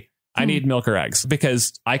like, hey, I need milk or eggs,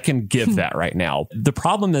 because I can give that right now. The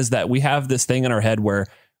problem is that we have this thing in our head where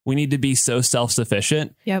we need to be so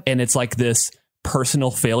self-sufficient. And it's like this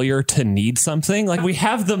personal failure to need something. Like we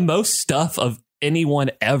have the most stuff of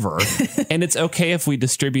anyone ever. And it's okay if we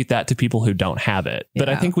distribute that to people who don't have it. But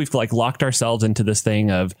I think we've like locked ourselves into this thing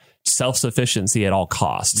of self-sufficiency at all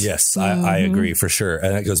costs. Yes, I agree for sure.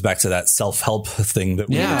 And it goes back to that self-help thing that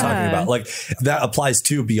we were talking about. Like that applies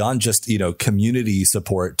to beyond just, community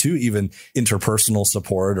support to even interpersonal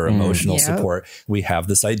support or emotional support. We have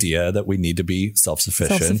this idea that we need to be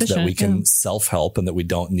self-sufficient, that we can self-help and that we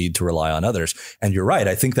don't need to rely on others. And you're right.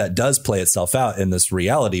 I think that does play itself out in this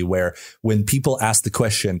reality where when people ask the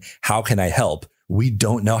question, how can I help? We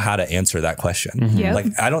don't know how to answer that question. Like,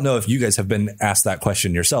 I don't know if you guys have been asked that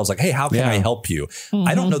question yourselves. Like, hey, how can I help you?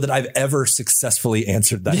 I don't know that I've ever successfully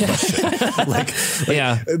answered that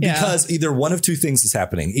question. Because either one of two things is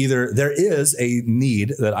happening. Either there is a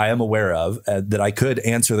need that I am aware of that I could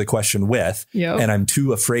answer the question with, and I'm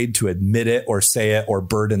too afraid to admit it or say it or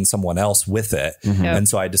burden someone else with it. And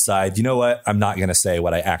so I decide, you know what? I'm not going to say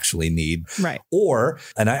what I actually need. Right. Or,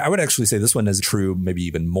 and I would actually say this one is true, maybe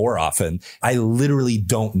even more often. I literally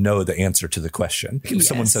don't know the answer to the question. If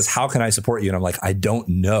someone says, how can I support you? And I'm like, I don't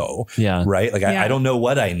know. Right. Like, I don't know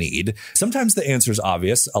what I need. Sometimes the answer is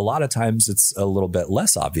obvious. A lot of times it's a little bit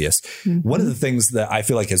less obvious. One of the things that I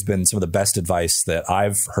feel like has been some of the best advice that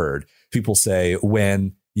I've heard people say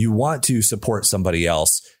when you want to support somebody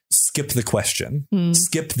else, skip the question,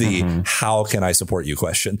 skip the how can I support you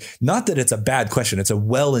question. Not that it's a bad question. It's a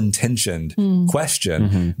well-intentioned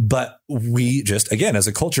question, but we just, again, as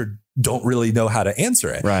a culture, don't really know how to answer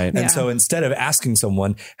it. Right. And so instead of asking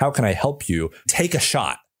someone, how can I help you? Take a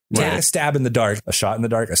shot. Take a stab in the dark, a shot in the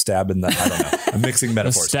dark, a stab in the, I don't know, I'm mixing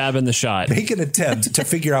metaphors. A stab in the shot. Make an attempt to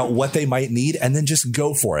figure out what they might need and then just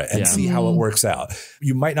go for it and see how it works out.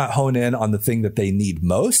 You might not hone in on the thing that they need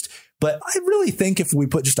most, but I really think if we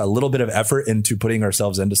put just a little bit of effort into putting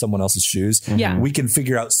ourselves into someone else's shoes, we can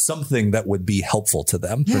figure out something that would be helpful to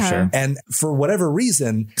them. For sure. And for whatever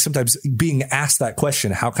reason, sometimes being asked that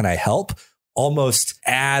question, how can I help? Almost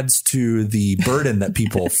adds to the burden that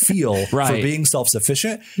people feel for being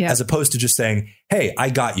self-sufficient, as opposed to just saying, hey, I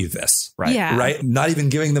got you this. Right. Not even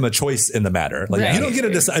giving them a choice in the matter. Like you don't get to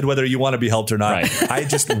decide whether you want to be helped or not. I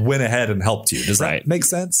just went ahead and helped you. Does that make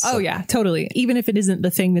sense? Oh, yeah, totally. Even if it isn't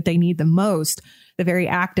the thing that they need the most, the very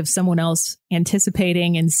act of someone else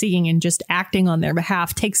anticipating and seeing and just acting on their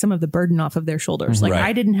behalf takes some of the burden off of their shoulders. Like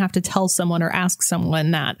I didn't have to tell someone or ask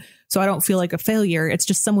someone that, so I don't feel like a failure. It's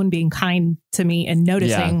just someone being kind to me and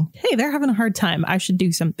noticing, hey, they're having a hard time. I should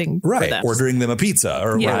do something for them. Ordering them a pizza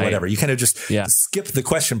or whatever. You kind of just skip the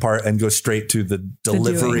question part and go straight to the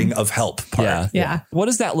delivering of help part. What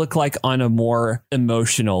does that look like on a more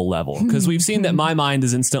emotional level? Because we've seen that my mind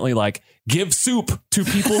is instantly like, give soup to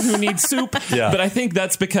people who need soup. But I think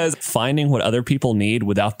that's because finding what other people need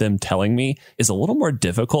without them telling me is a little more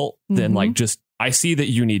difficult than like just, I see that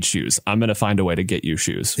you need shoes. I'm going to find a way to get you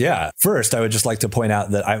shoes. Yeah. First, I would just like to point out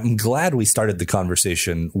that I'm glad we started the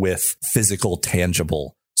conversation with physical,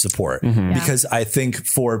 tangible support, because I think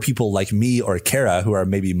for people like me or Kara, who are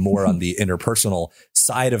maybe more on the interpersonal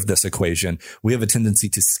side of this equation, we have a tendency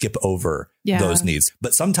to skip over those needs.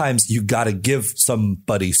 But sometimes you got to give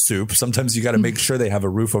somebody soup. Sometimes you got to make sure they have a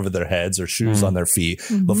roof over their heads or shoes on their feet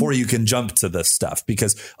before you can jump to this stuff,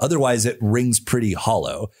 because otherwise it rings pretty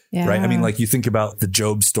hollow, right? I mean, like you think about the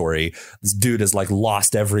Job story, this dude has like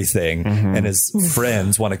lost everything and his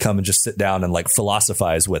friends want to come and just sit down and like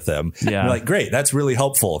philosophize with him. You're like, great, that's really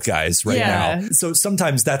helpful, guys, now. So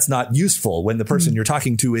sometimes that's not useful when the person you're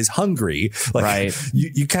talking to is hungry. Like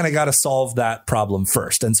you kind of got to solve that problem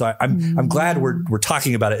first. And so I'm glad we're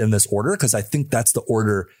talking about it in this order, because I think that's the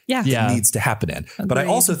order it needs to happen in. Agreed. But I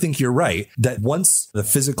also think you're right that once the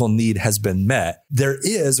physical need has been met, there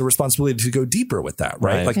is a responsibility to go deeper with that,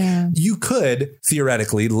 right? Like you could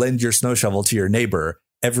theoretically lend your snow shovel to your neighbor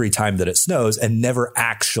every time that it snows and never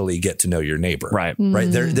actually get to know your neighbor. Right.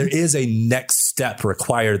 There is a next step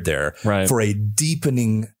required there for a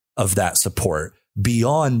deepening of that support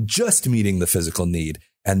beyond just meeting the physical need.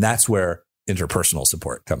 And that's where interpersonal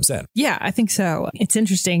support comes in. Yeah, I think so. It's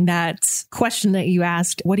interesting that question that you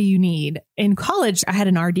asked, what do you need? In college, I had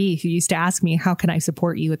an RD who used to ask me, how can I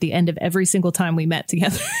support you, at the end of every single time we met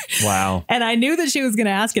together? Wow. And I knew that she was going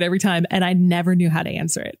to ask it every time, and I never knew how to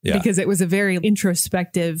answer it because it was a very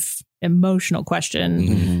introspective, emotional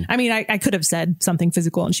question. I mean, I could have said something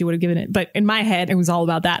physical and she would have given it, but in my head, it was all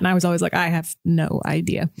about that. And I was always like, I have no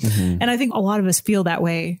idea. And I think a lot of us feel that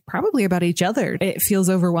way probably about each other. It feels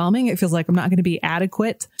overwhelming. It feels like I'm not going to be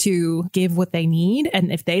adequate to give what they need.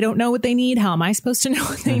 And if they don't know what they need, how am I supposed to know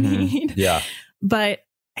what they need? But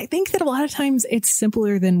I think that a lot of times it's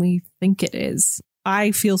simpler than we think it is.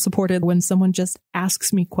 I feel supported when someone just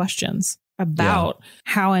asks me questions about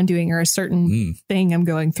how I'm doing or a certain thing I'm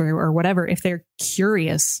going through or whatever. If they're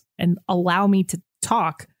curious and allow me to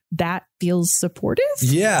talk, that feels supportive.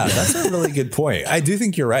 Yeah, that's a really good point. I do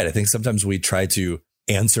think you're right. I think sometimes we try to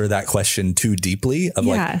answer that question too deeply of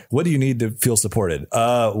like, what do you need to feel supported?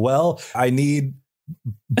 Well, I need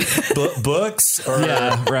books, or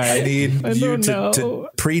I need you to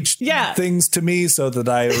preach things to me so that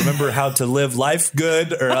I remember how to live life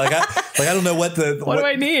good, or like I don't know what do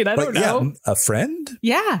I need? I don't know. A friend?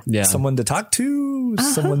 Yeah. Someone to talk to,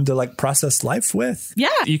 someone to like process life with. Yeah.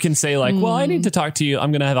 You can say like, well, I need to talk to you.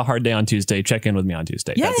 I'm going to have a hard day on Tuesday. Check in with me on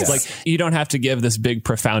Tuesday. Yes. That's like, you don't have to give this big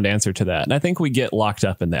profound answer to that. And I think we get locked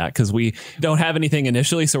up in that because we don't have anything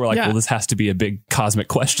initially. So we're like, well, this has to be a big cosmic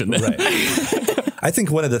question then. I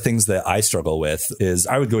think one of the things that I struggle with is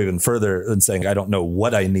I would go even further than saying I don't know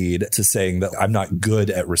what I need to saying that I'm not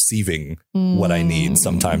good at receiving what I need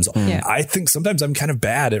sometimes. I think sometimes I'm kind of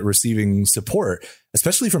bad at receiving support,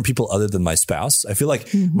 especially from people other than my spouse. I feel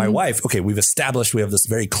like my wife, we've established we have this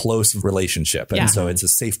very close relationship. And so it's a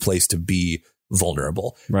safe place to be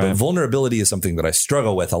vulnerable. But vulnerability is something that I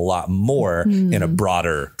struggle with a lot more in a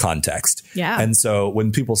broader context. And so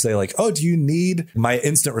when people say like, oh, do you need, my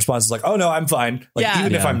instant response is like, oh no, I'm fine. Like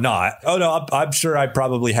even if I'm not, oh no, I'm sure I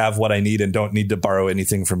probably have what I need and don't need to borrow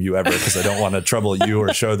anything from you ever because I don't want to trouble you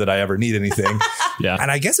or show that I ever need anything. And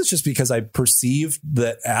I guess it's just because I perceive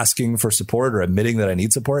that asking for support or admitting that I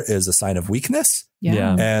need support is a sign of weakness.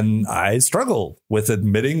 And I struggle with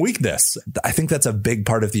admitting weakness. I think that's a big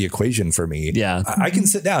part of the equation for me. I can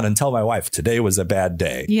sit down and tell my wife today was a bad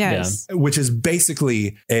day. Which is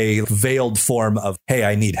basically a veiled form of, hey,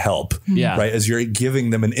 I need help. Right. As you're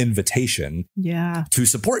giving them an invitation to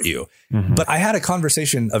support you. But I had a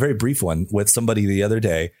conversation, a very brief one, with somebody the other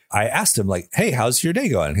day. I asked him like, hey, how's your day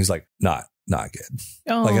going? And he's like, not good.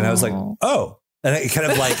 Like, and I was like, oh, and it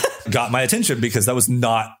kind of like got my attention because that was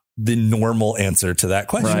not the normal answer to that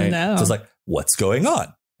question. So I was like, what's going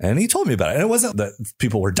on? And he told me about it. And it wasn't that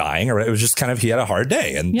people were dying, or it was just kind of, he had a hard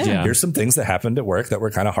day. And here's some things that happened at work that were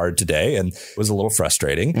kind of hard today. And it was a little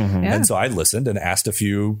frustrating. And so I listened and asked a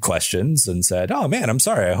few questions and said, oh man, I'm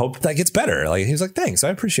sorry. I hope that gets better. Like, he's like, thanks. I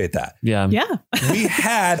appreciate that. We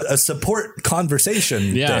had a support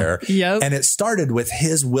conversation there. And it started with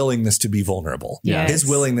his willingness to be vulnerable. His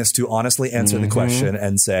willingness to honestly answer the question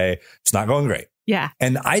and say, it's not going great.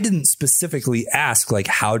 And I didn't specifically ask, like,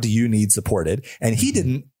 how do you need supported? And he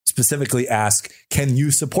didn't specifically ask, can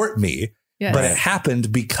you support me? But it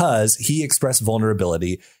happened because he expressed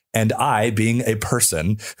vulnerability. And I, being a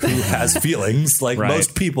person who has feelings like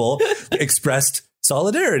most people, expressed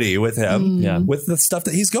solidarity with him with the stuff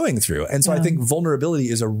that he's going through. And so I think vulnerability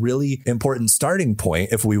is a really important starting point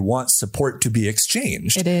if we want support to be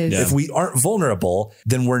exchanged. It is. If we aren't vulnerable,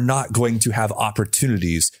 then we're not going to have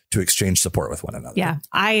opportunities to exchange support with one another.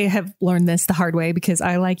 I have learned this the hard way because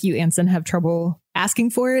I, like you, Ansen, have trouble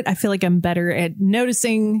asking for it. I feel like I'm better at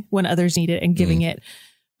noticing when others need it and giving it.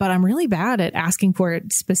 but I'm really bad at asking for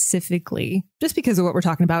it specifically just because of what we're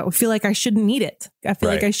talking about. I feel like I shouldn't need it. I feel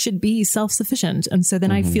like I should be self-sufficient. And so then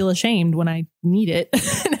I feel ashamed when I need it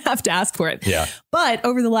and have to ask for it. Yeah. But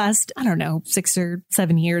over the last, 6 or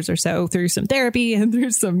 7 years or so, through some therapy and through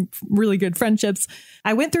some really good friendships,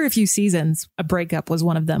 I went through a few seasons. A breakup was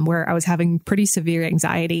one of them where I was having pretty severe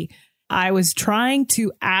anxiety. I was trying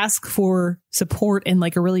to ask for support in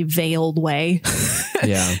like a really veiled way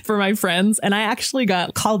for my friends. And I actually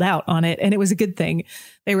got called out on it. And it was a good thing.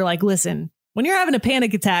 They were like, listen, when you're having a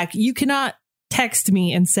panic attack, you cannot text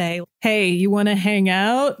me and say, hey, you want to hang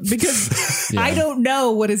out? Because I don't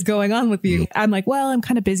know what is going on with you. I'm like, well, I'm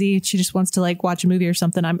kind of busy. She just wants to like watch a movie or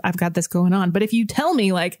something. I've got this going on. But if you tell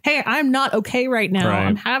me like, hey, I'm not okay right now,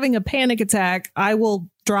 I'm having a panic attack, I will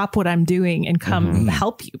drop what I'm doing and come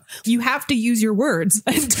help you. You have to use your words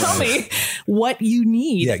and tell me what you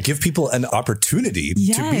need. Yeah, give people an opportunity to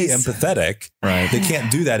be empathetic. Right. They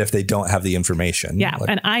can't do that if they don't have the information. Yeah,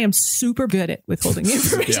 and I am super good at withholding the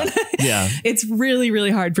information. It's really,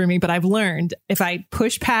 really hard for me, but I've learned if I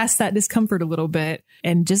push past that discomfort a little bit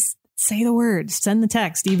and just say the words, send the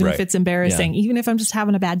text, even if it's embarrassing, even if I'm just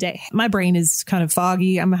having a bad day. My brain is kind of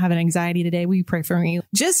foggy. I'm having anxiety today. Will you pray for me?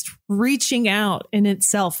 Just reaching out in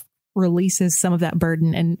itself releases some of that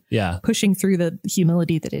burden and pushing through the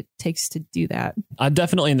humility that it takes to do that. I'm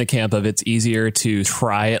definitely in the camp of it's easier to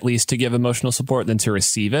try at least to give emotional support than to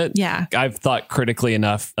receive it. Yeah. I've thought critically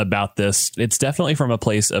enough about this. It's definitely from a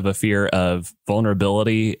place of a fear of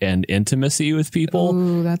vulnerability and intimacy with people.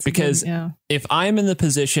 Ooh, that's because if I'm in the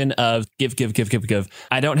position of give,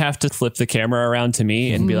 I don't have to flip the camera around to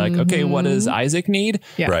me and be like, okay, what does Isaac need?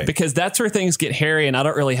 Yeah. Right. Because that's where things get hairy and I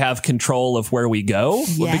don't really have control of where we go.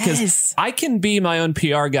 Because I can be my own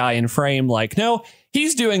PR guy and frame like, no,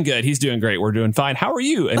 he's doing good. He's doing great. We're doing fine. How are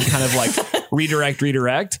you? And kind of like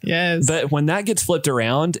redirect. Yes. But when that gets flipped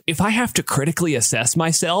around, if I have to critically assess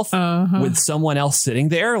myself with someone else sitting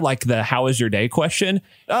there, like the how is your day question,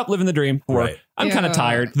 living the dream, or I'm kind of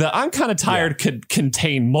tired. The I'm kind of tired could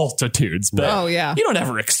contain multitudes, but you don't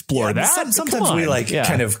ever explore that. Sometimes we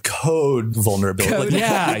kind of code vulnerability.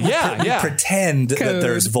 We pretend that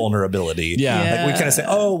there's vulnerability. Like we kind of say,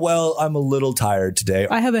 oh, well, I'm a little tired today.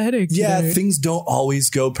 I have a headache today. Things don't always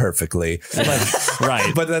go perfectly.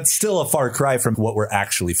 But that's still a far cry from what we're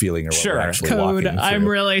actually feeling or what we're actually walking through. I'm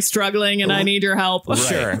really struggling and I need your help.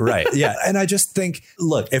 Yeah. And I just think,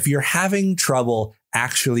 look, if you're having trouble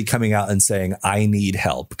actually coming out and saying, I need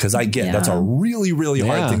help, because I get that's a really, really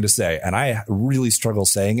hard thing to say. And I really struggle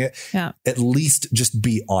saying it. At least just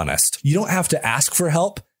be honest. You don't have to ask for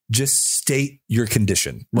help. Just state your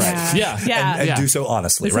condition. And do so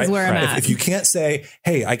honestly. This is where I'm at. If you can't say,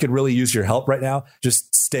 hey, I could really use your help right now,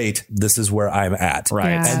 just state this is where I'm at.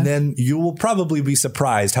 And then you will probably be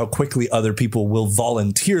surprised how quickly other people will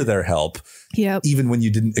volunteer their help. Even when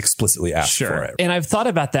you didn't explicitly ask for it. And I've thought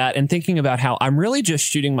about that and thinking about how I'm really just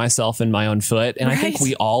shooting myself in my own foot. And I think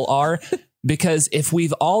we all are. Because if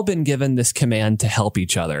we've all been given this command to help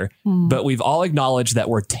each other, but we've all acknowledged that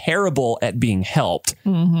we're terrible at being helped,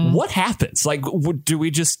 what happens? Like, do we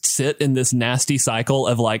just sit in this nasty cycle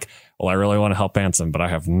of like, well, I really want to help Ansen, but I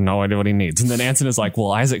have no idea what he needs. And then Ansen is like,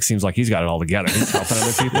 well, Isaac seems like he's got it all together. He's helping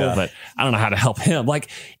other people, but I don't know how to help him. Like,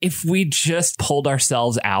 if we just pulled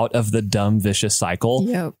ourselves out of the dumb, vicious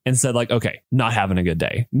cycle and said like, okay, not having a good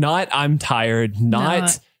day, not I'm tired,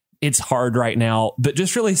 not it's hard right now, but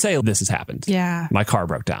just really say this has happened. My car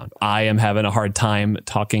broke down. I am having a hard time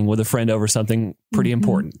talking with a friend over something pretty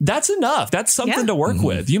important. That's enough. That's something to work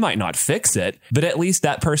with. You might not fix it, but at least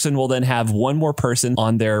that person will then have one more person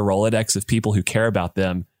on their Rolodex of people who care about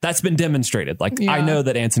them. That's been demonstrated. Like, I know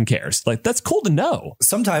that Ansen cares. Like, that's cool to know.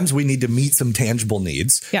 Sometimes we need to meet some tangible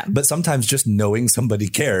needs, but sometimes just knowing somebody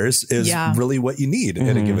cares is really what you need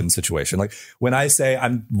in a given situation. Like when I say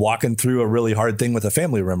I'm walking through a really hard thing with a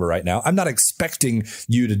family member right now, I'm not expecting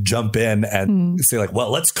you to jump in and say like,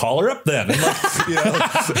 well, let's call her up then. And like, you know,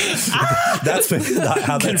 that's not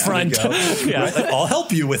how that's going to go. Right? Like, I'll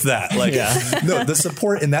help you with that. Like, no, the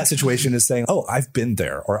support in that situation is saying, oh, I've been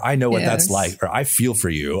there, or I know what that's like, or I feel for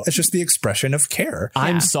you. It's just the expression of care.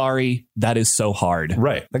 I'm sorry. That is so hard.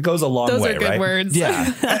 Right. That goes a long way, right? Those are good words. Yeah.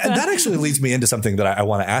 And that actually leads me into something that I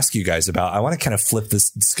want to ask you guys about. I want to kind of flip this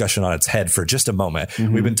discussion on its head for just a moment.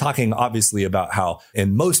 We've been talking obviously about how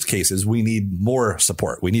in most cases we need more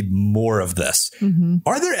support. We need more of this.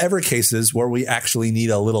 Are there ever cases where we actually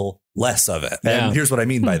need a little less of it? And here's what I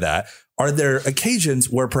mean by that. Are there occasions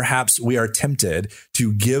where perhaps we are tempted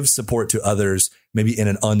to give support to others maybe in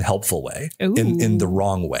an unhelpful way, in the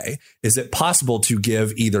wrong way? Is it possible to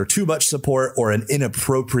give either too much support or an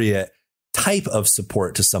inappropriate type of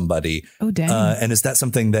support to somebody? Oh, dang. And is that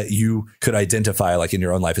something that you could identify like in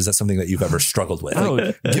your own life? Is that something that you've ever struggled with?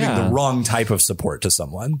 Like giving the wrong type of support to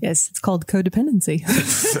someone? Yes, it's called codependency.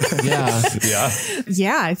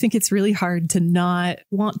 Yeah, I think it's really hard to not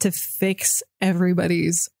want to fix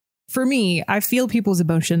everybody's. For me, I feel people's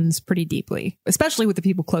emotions pretty deeply, especially with the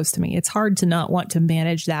people close to me. It's hard to not want to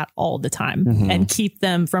manage that all the time and keep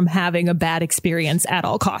them from having a bad experience at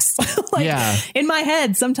all costs. In my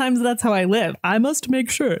head, sometimes that's how I live. I must make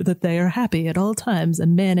sure that they are happy at all times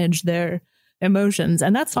and manage their emotions.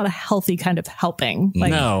 And that's not a healthy kind of helping.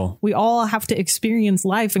 No. We all have to experience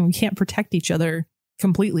life and we can't protect each other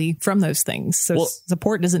completely from those things. So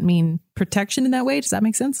support doesn't mean protection in that way. Does that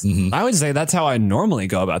make sense? I would say that's how I normally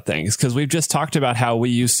go about things, because we've just talked about how we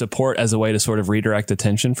use support as a way to sort of redirect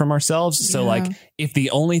attention from ourselves. So like if the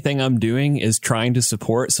only thing I'm doing is trying to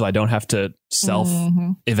support so I don't have to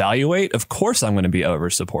self-evaluate, of course I'm going to be over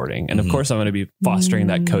supporting. And of course I'm going to be fostering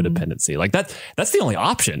that codependency. Like that's the only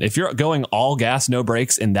option. If you're going all gas, no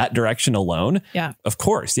brakes in that direction alone, of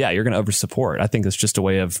course, you're going to over support. I think it's just a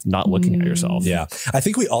way of not looking at yourself. Yeah. I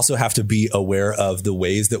think we also have to be aware of the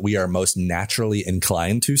ways that we are most naturally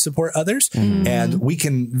inclined to support others. And we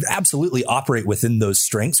can absolutely operate within those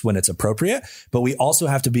strengths when it's appropriate, but we also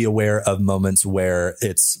have to be aware of moments where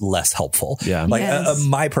it's less helpful.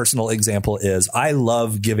 My personal example is I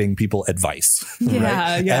love giving people advice.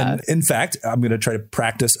 And in fact, I'm going to try to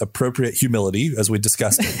practice appropriate humility, as we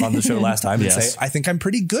discussed on the show last time, and say, I think I'm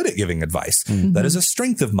pretty good at giving advice. That is a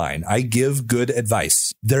strength of mine. I give good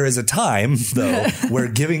advice. There is a time, though, where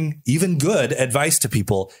giving even good advice to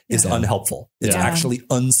people is unhelpful. It's actually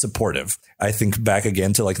unsupportive. I think back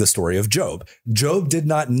again to like the story of Job. Job did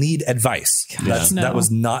not need advice. That was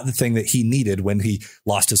not the thing that he needed when he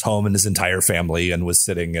lost his home and his entire family and was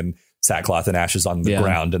sitting in sackcloth and ashes on the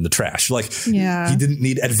ground in the trash. Like he didn't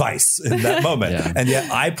need advice in that moment. And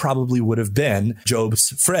yet I probably would have been Job's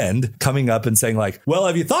friend coming up and saying like, well,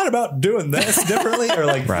 have you thought about doing this differently? Or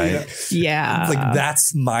like, like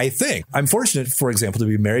that's my thing. I'm fortunate, for example, to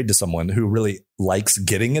be married to someone who really likes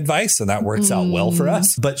getting advice, and that works out well for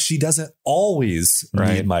us, but she doesn't always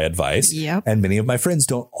need my advice. And many of my friends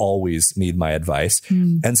don't always need my advice.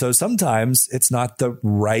 And so sometimes it's not the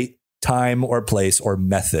right time or place or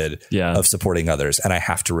method of supporting others. And I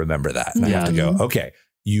have to remember that. And I have to go, okay,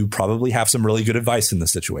 you probably have some really good advice in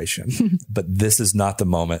this situation, but this is not the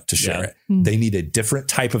moment to share it. They need a different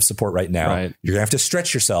type of support right now. You're going to have to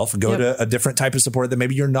stretch yourself, go to a different type of support that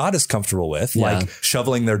maybe you're not as comfortable with, like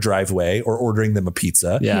shoveling their driveway or ordering them a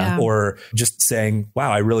pizza or just saying,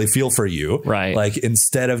 wow, I really feel for you. Like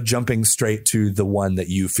instead of jumping straight to the one that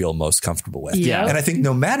you feel most comfortable with. And I think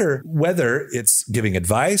no matter whether it's giving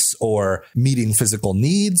advice or meeting physical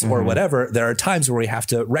needs or whatever, there are times where we have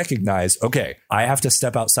to recognize, okay, I have to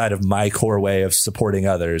step outside of my core way of supporting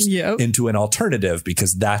others into an alternative,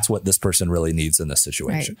 because that's what this person really needs in this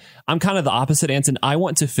situation. I'm kind of the opposite, Ansen. I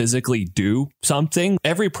want to physically do something.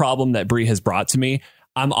 Every problem that Bree has brought to me,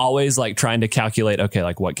 I'm always like trying to calculate, okay,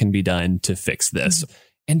 like what can be done to fix this?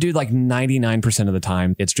 And dude, like 99% of the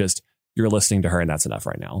time, it's just, you're listening to her and that's enough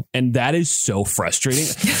right now. And that is so frustrating.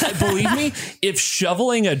 Believe me, if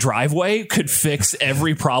shoveling a driveway could fix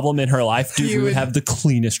every problem in her life, dude, we would have the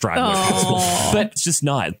cleanest driveway possible. But it's just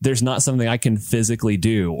not. There's not something I can physically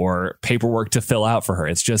do or paperwork to fill out for her.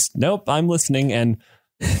 It's just, nope, I'm listening and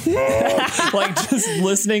like just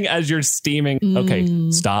listening as you're steaming.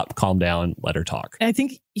 Okay, stop, calm down, let her talk. I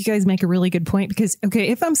think you guys make a really good point, because, okay,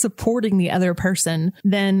 if I'm supporting the other person,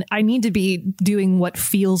 then I need to be doing what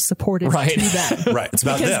feels supportive to them. It's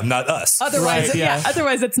about them, not us. Otherwise,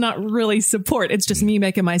 otherwise it's not really support. It's just me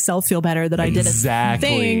making myself feel better that I did a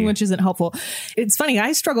thing, which isn't helpful. It's funny.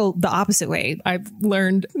 I struggle the opposite way. I've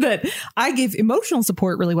learned that I give emotional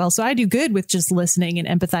support really well. So I do good with just listening and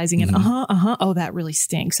empathizing and oh, that really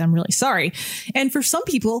stinks. I'm really sorry. And for some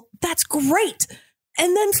people, that's great.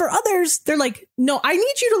 And then for others, they're like, no, I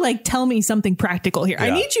need you to like tell me something practical here. I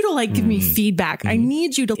need you to like give me feedback. I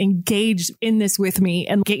need you to engage in this with me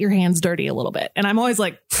and get your hands dirty a little bit. And I'm always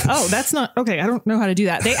like, oh, that's not okay. I don't know how to do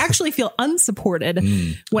that. They actually feel unsupported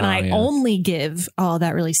when I only give, oh,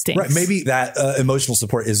 that really stinks. Right. Maybe that emotional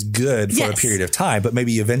support is good for a period of time, but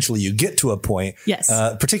maybe eventually you get to a point,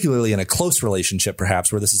 particularly in a close relationship, perhaps,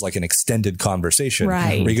 where this is like an extended conversation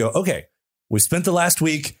where you go, okay, we spent the last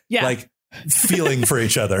week like feeling for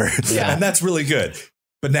each other. And that's really good.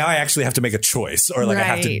 but now I actually have to make a choice, or like I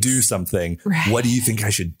have to do something. Right. What do you think I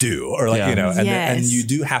should do? Or like, and you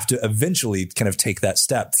do have to eventually kind of take that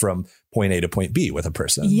step from point A to point B with a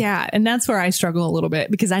person. Yeah. And that's where I struggle a little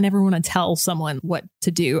bit, because I never want to tell someone what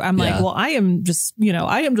to do. I'm like, well, I am just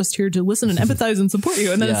here to listen and empathize and support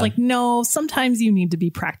you. And then it's like, no, sometimes you need to be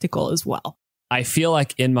practical as well. I feel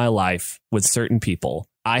like in my life with certain people,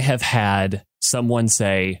 I have had someone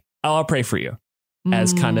say, oh, I'll pray for you,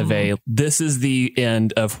 as kind of this is the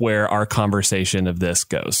end of where our conversation of this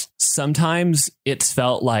goes. Sometimes it's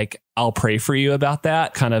felt like I'll pray for you about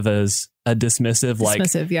that, kind of as a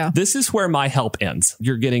dismissive, this is where my help ends.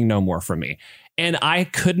 You're getting no more from me. And I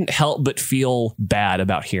couldn't help but feel bad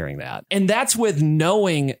about hearing that. And that's with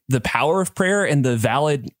knowing the power of prayer and the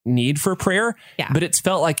valid need for prayer. Yeah. But it's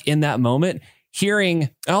felt like in that moment,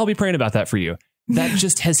 hearing, I'll be praying about that for you, that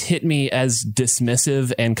just has hit me as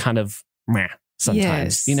dismissive and kind of meh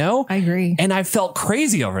sometimes, I agree. And I felt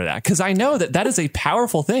crazy over that, because I know that is a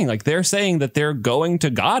powerful thing. Like, they're saying that they're going to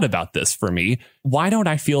God about this for me. Why don't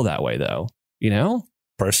I feel that way though?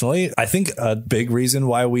 Personally, I think a big reason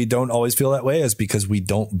why we don't always feel that way is because we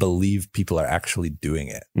don't believe people are actually doing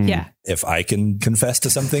it. Yeah. If I can confess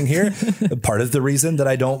to something here, part of the reason that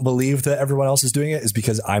I don't believe that everyone else is doing it is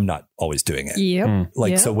because I'm not always doing it.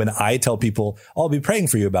 Yep. So when I tell people, I'll be praying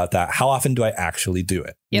for you about that, how often do I actually do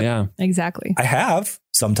it? Yep. Yeah, exactly. I have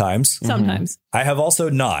sometimes. I have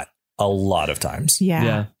also not a lot of times.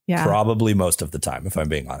 Yeah. Probably most of the time, if I'm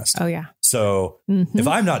being honest. Oh, yeah. So if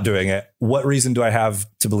I'm not doing it, what reason do I have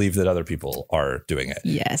to believe that other people are doing it?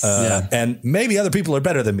 Yes. And maybe other people are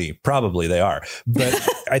better than me. Probably they are. But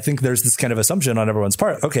I think there's this kind of assumption on everyone's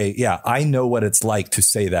part. Okay, yeah, I know what it's like to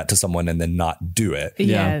say that to someone and then not do it.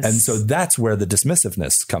 Yes. And so that's where the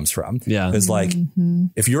dismissiveness comes from. Yeah. It's like,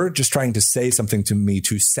 if you're just trying to say something to me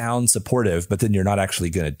to sound supportive, but then you're not actually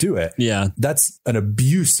going to do it. Yeah. That's an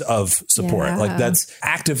abuse of support. Yeah. Like, that's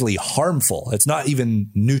actively harmful. It's not even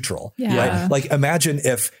neutral. Yeah. Right? Like, imagine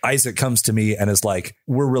if Isaac comes to me and is like,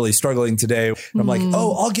 we're really struggling today. And I'm like,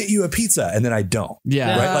 oh, I'll get you a pizza. And then I don't.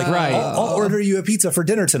 Yeah. Right. Like, I'll order you a pizza for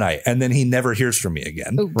dinner tonight. And then he never hears from me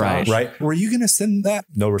again. Oh, right. Were you going to send that?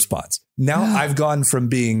 No response. Now I've gone from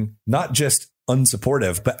being not just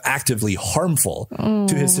unsupportive, but actively harmful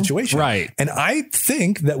to his situation. Right. And I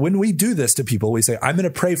think that when we do this to people, we say, I'm going to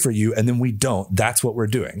pray for you. And then we don't. That's what we're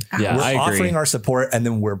doing. Yeah, we're I agree. offering our support and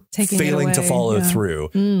then we're Taking failing to follow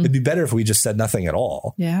through. It'd be better if we just said nothing at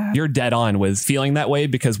all. Yeah. You're dead on with feeling that way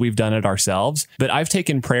because we've done it ourselves. But I've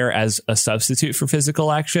taken prayer as a substitute for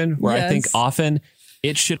physical action, where I think often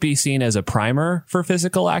it should be seen as a primer for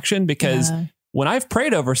physical action, because when I've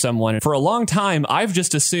prayed over someone for a long time, I've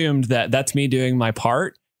just assumed that that's me doing my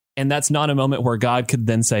part. And that's not a moment where God could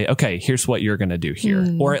then say, okay, here's what you're going to do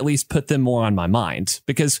here, or at least put them more on my mind.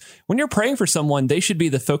 Because when you're praying for someone, they should be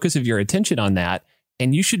the focus of your attention on that.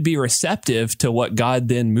 And you should be receptive to what God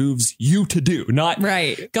then moves you to do. Not,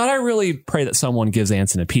 God, I really pray that someone gives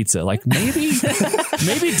Ansen a pizza. Like,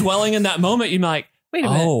 maybe dwelling in that moment, you might, wait a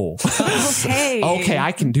minute. Oh, okay,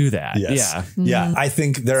 I can do that. Yes. Yeah. I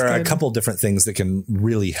think there are a couple different things that can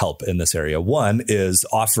really help in this area. One is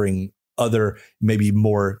offering other, maybe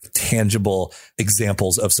more tangible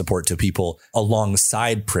examples of support to people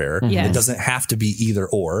alongside prayer. It doesn't have to be either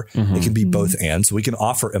or. It can be both and. So we can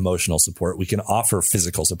offer emotional support. We can offer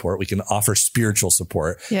physical support. We can offer spiritual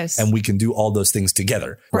support. Yes. And we can do all those things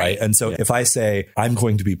together. Right. And so if I say, I'm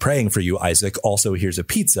going to be praying for you, Isaac, also here's a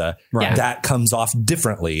pizza, that comes off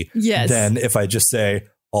differently than if I just say,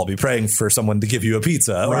 I'll be praying for someone to give you a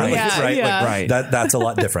pizza. That's a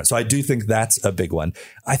lot different. So I do think that's a big one.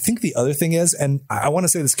 I think the other thing is, and I want to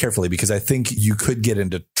say this carefully because I think you could get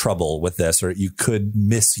into trouble with this or you could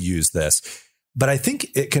misuse this, but I think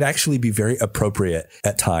it could actually be very appropriate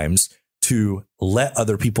at times to let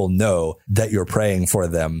other people know that you're praying for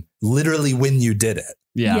them literally when you did it.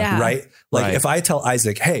 Right. Like if I tell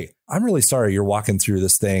Isaac, hey, I'm really sorry you're walking through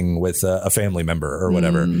this thing with a family member or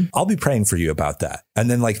whatever. I'll be praying for you about that. And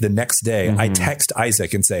then like the next day I text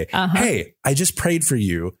Isaac and say, hey, I just prayed for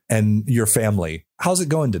you and your family. How's it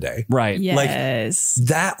going today? Right. Yes. Like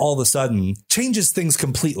that all of a sudden changes things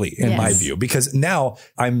completely in my view, because now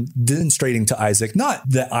I'm demonstrating to Isaac, not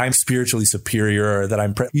that I'm spiritually superior or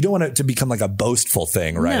that you don't want it to become like a boastful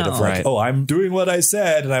thing, right? No. Of like, oh, I'm doing what I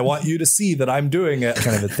said and I want you to see that I'm doing it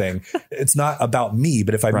kind of a thing. It's not about me,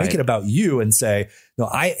 but if I make it about you and say, no,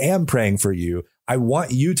 I am praying for you. I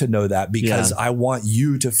want you to know that because I want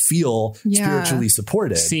you to feel spiritually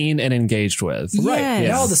supported. Seen and engaged with. Yes. Right.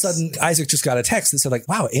 And all of a sudden, Isaac just got a text that said like,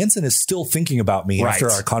 wow, Ansen is still thinking about me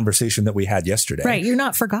after our conversation that we had yesterday. Right. You're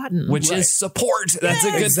not forgotten. Which is support. That's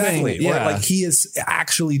a good thing. Yeah. Or like he is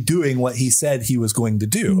actually doing what he said he was going to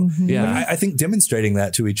do. Yeah. I think demonstrating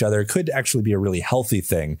that to each other could actually be a really healthy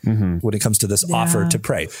thing when it comes to this offer to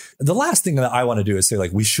pray. The last thing that I want to do is say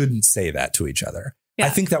like, we shouldn't say that to each other. I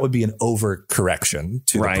think that would be an overcorrection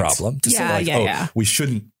to the problem to say like, we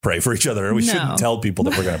shouldn't pray for each other. Or we shouldn't tell people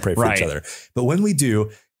that we're going to pray for each other. But when we do,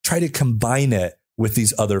 try to combine it with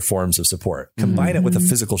these other forms of support. Combine it with a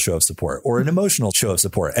physical show of support or an emotional show of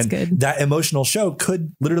support. And that emotional show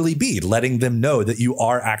could literally be letting them know that you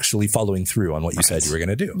are actually following through on what you said you were going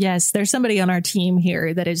to do. Yes. There's somebody on our team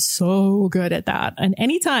here that is so good at that. And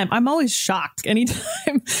anytime, I'm always shocked.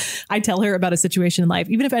 Anytime I tell her about a situation in life,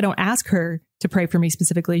 even if I don't ask her to pray for me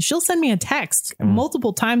specifically, she'll send me a text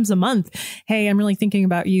multiple times a month. Hey, I'm really thinking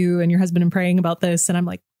about you and your husband and praying about this. And I'm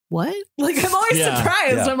like, what? Like, I'm always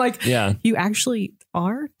surprised. I'm like, you actually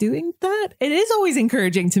are doing that? It is always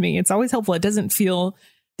encouraging to me. It's always helpful. It doesn't feel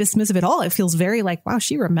dismissive at all. It feels very like, wow,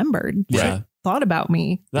 she remembered. Yeah. She thought about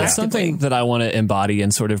me. That's something that I want to embody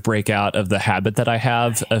and sort of break out of the habit that I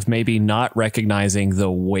have of maybe not recognizing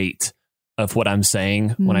the weight of what I'm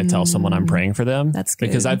saying when I tell someone I'm praying for them. That's good.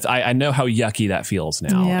 Because I know how yucky that feels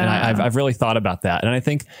now. And I've really thought about that. And I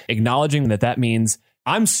think acknowledging that means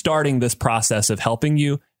I'm starting this process of helping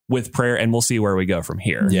you with prayer, and we'll see where we go from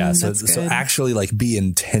here. Yeah. So actually like be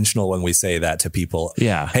intentional when we say that to people.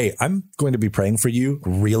 Yeah. Hey, I'm going to be praying for you.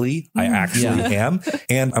 Really? I actually am.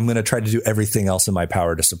 And I'm going to try to do everything else in my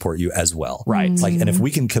power to support you as well. Right. Like, and if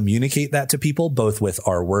we can communicate that to people, both with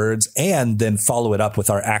our words and then follow it up with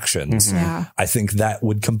our actions, I think that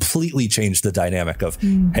would completely change the dynamic of,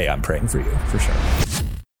 hey, I'm praying for you for sure.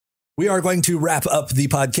 We are going to wrap up the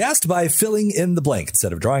podcast by filling in the blank.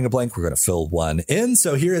 Instead of drawing a blank, we're going to fill one in.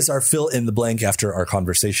 So here is our fill in the blank after our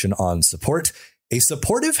conversation on support. A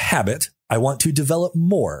supportive habit I want to develop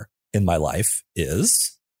more in my life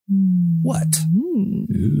is what?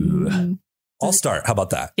 Ooh. I'll start. How about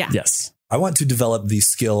that? Yeah. Yes. I want to develop the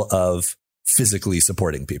skill of physically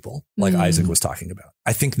supporting people like Isaac was talking about.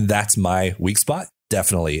 I think that's my weak spot.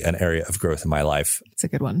 Definitely an area of growth in my life. It's a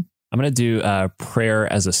good one. I'm going to do prayer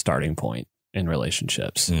as a starting point in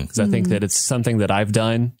relationships because I think that it's something that I've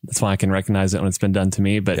done. That's why I can recognize it when it's been done to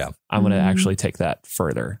me, but I'm going to actually take that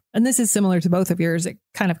further. And this is similar to both of yours. It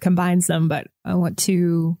kind of combines them, but I want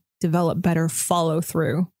to develop better follow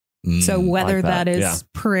through. So whether like that is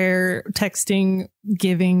prayer, texting,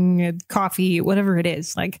 giving, coffee, whatever it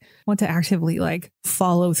is, like I want to actively like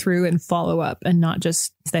follow through and follow up and not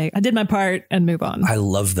just say, I did my part and move on. I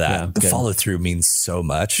love that. The follow through means so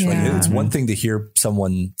much. Like it's one thing to hear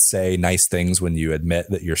someone say nice things when you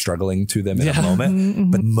admit that you're struggling to them in a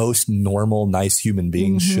moment, but most normal, nice human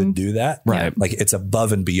beings should do that. Right. Like it's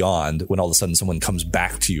above and beyond when all of a sudden someone comes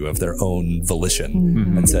back to you of their own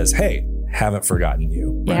volition and says, hey, haven't forgotten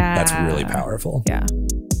you. Yeah. That's really powerful. Yeah.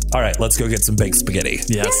 All right, let's go get some baked spaghetti.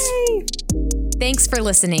 Yes. Yay. Thanks for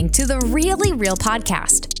listening to the Really Real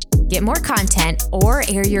podcast. Get more content or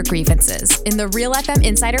air your grievances in the Real FM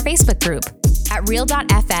Insider Facebook group at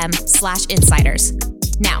real.fm/insiders.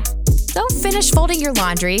 Now, go finish folding your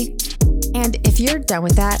laundry. And if you're done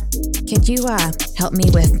with that, could you help me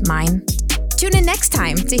with mine? Tune in next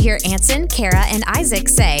time to hear Ansen, Kara, and Isaac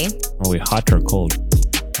say, Are we hot or cold?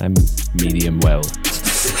 I'm medium well.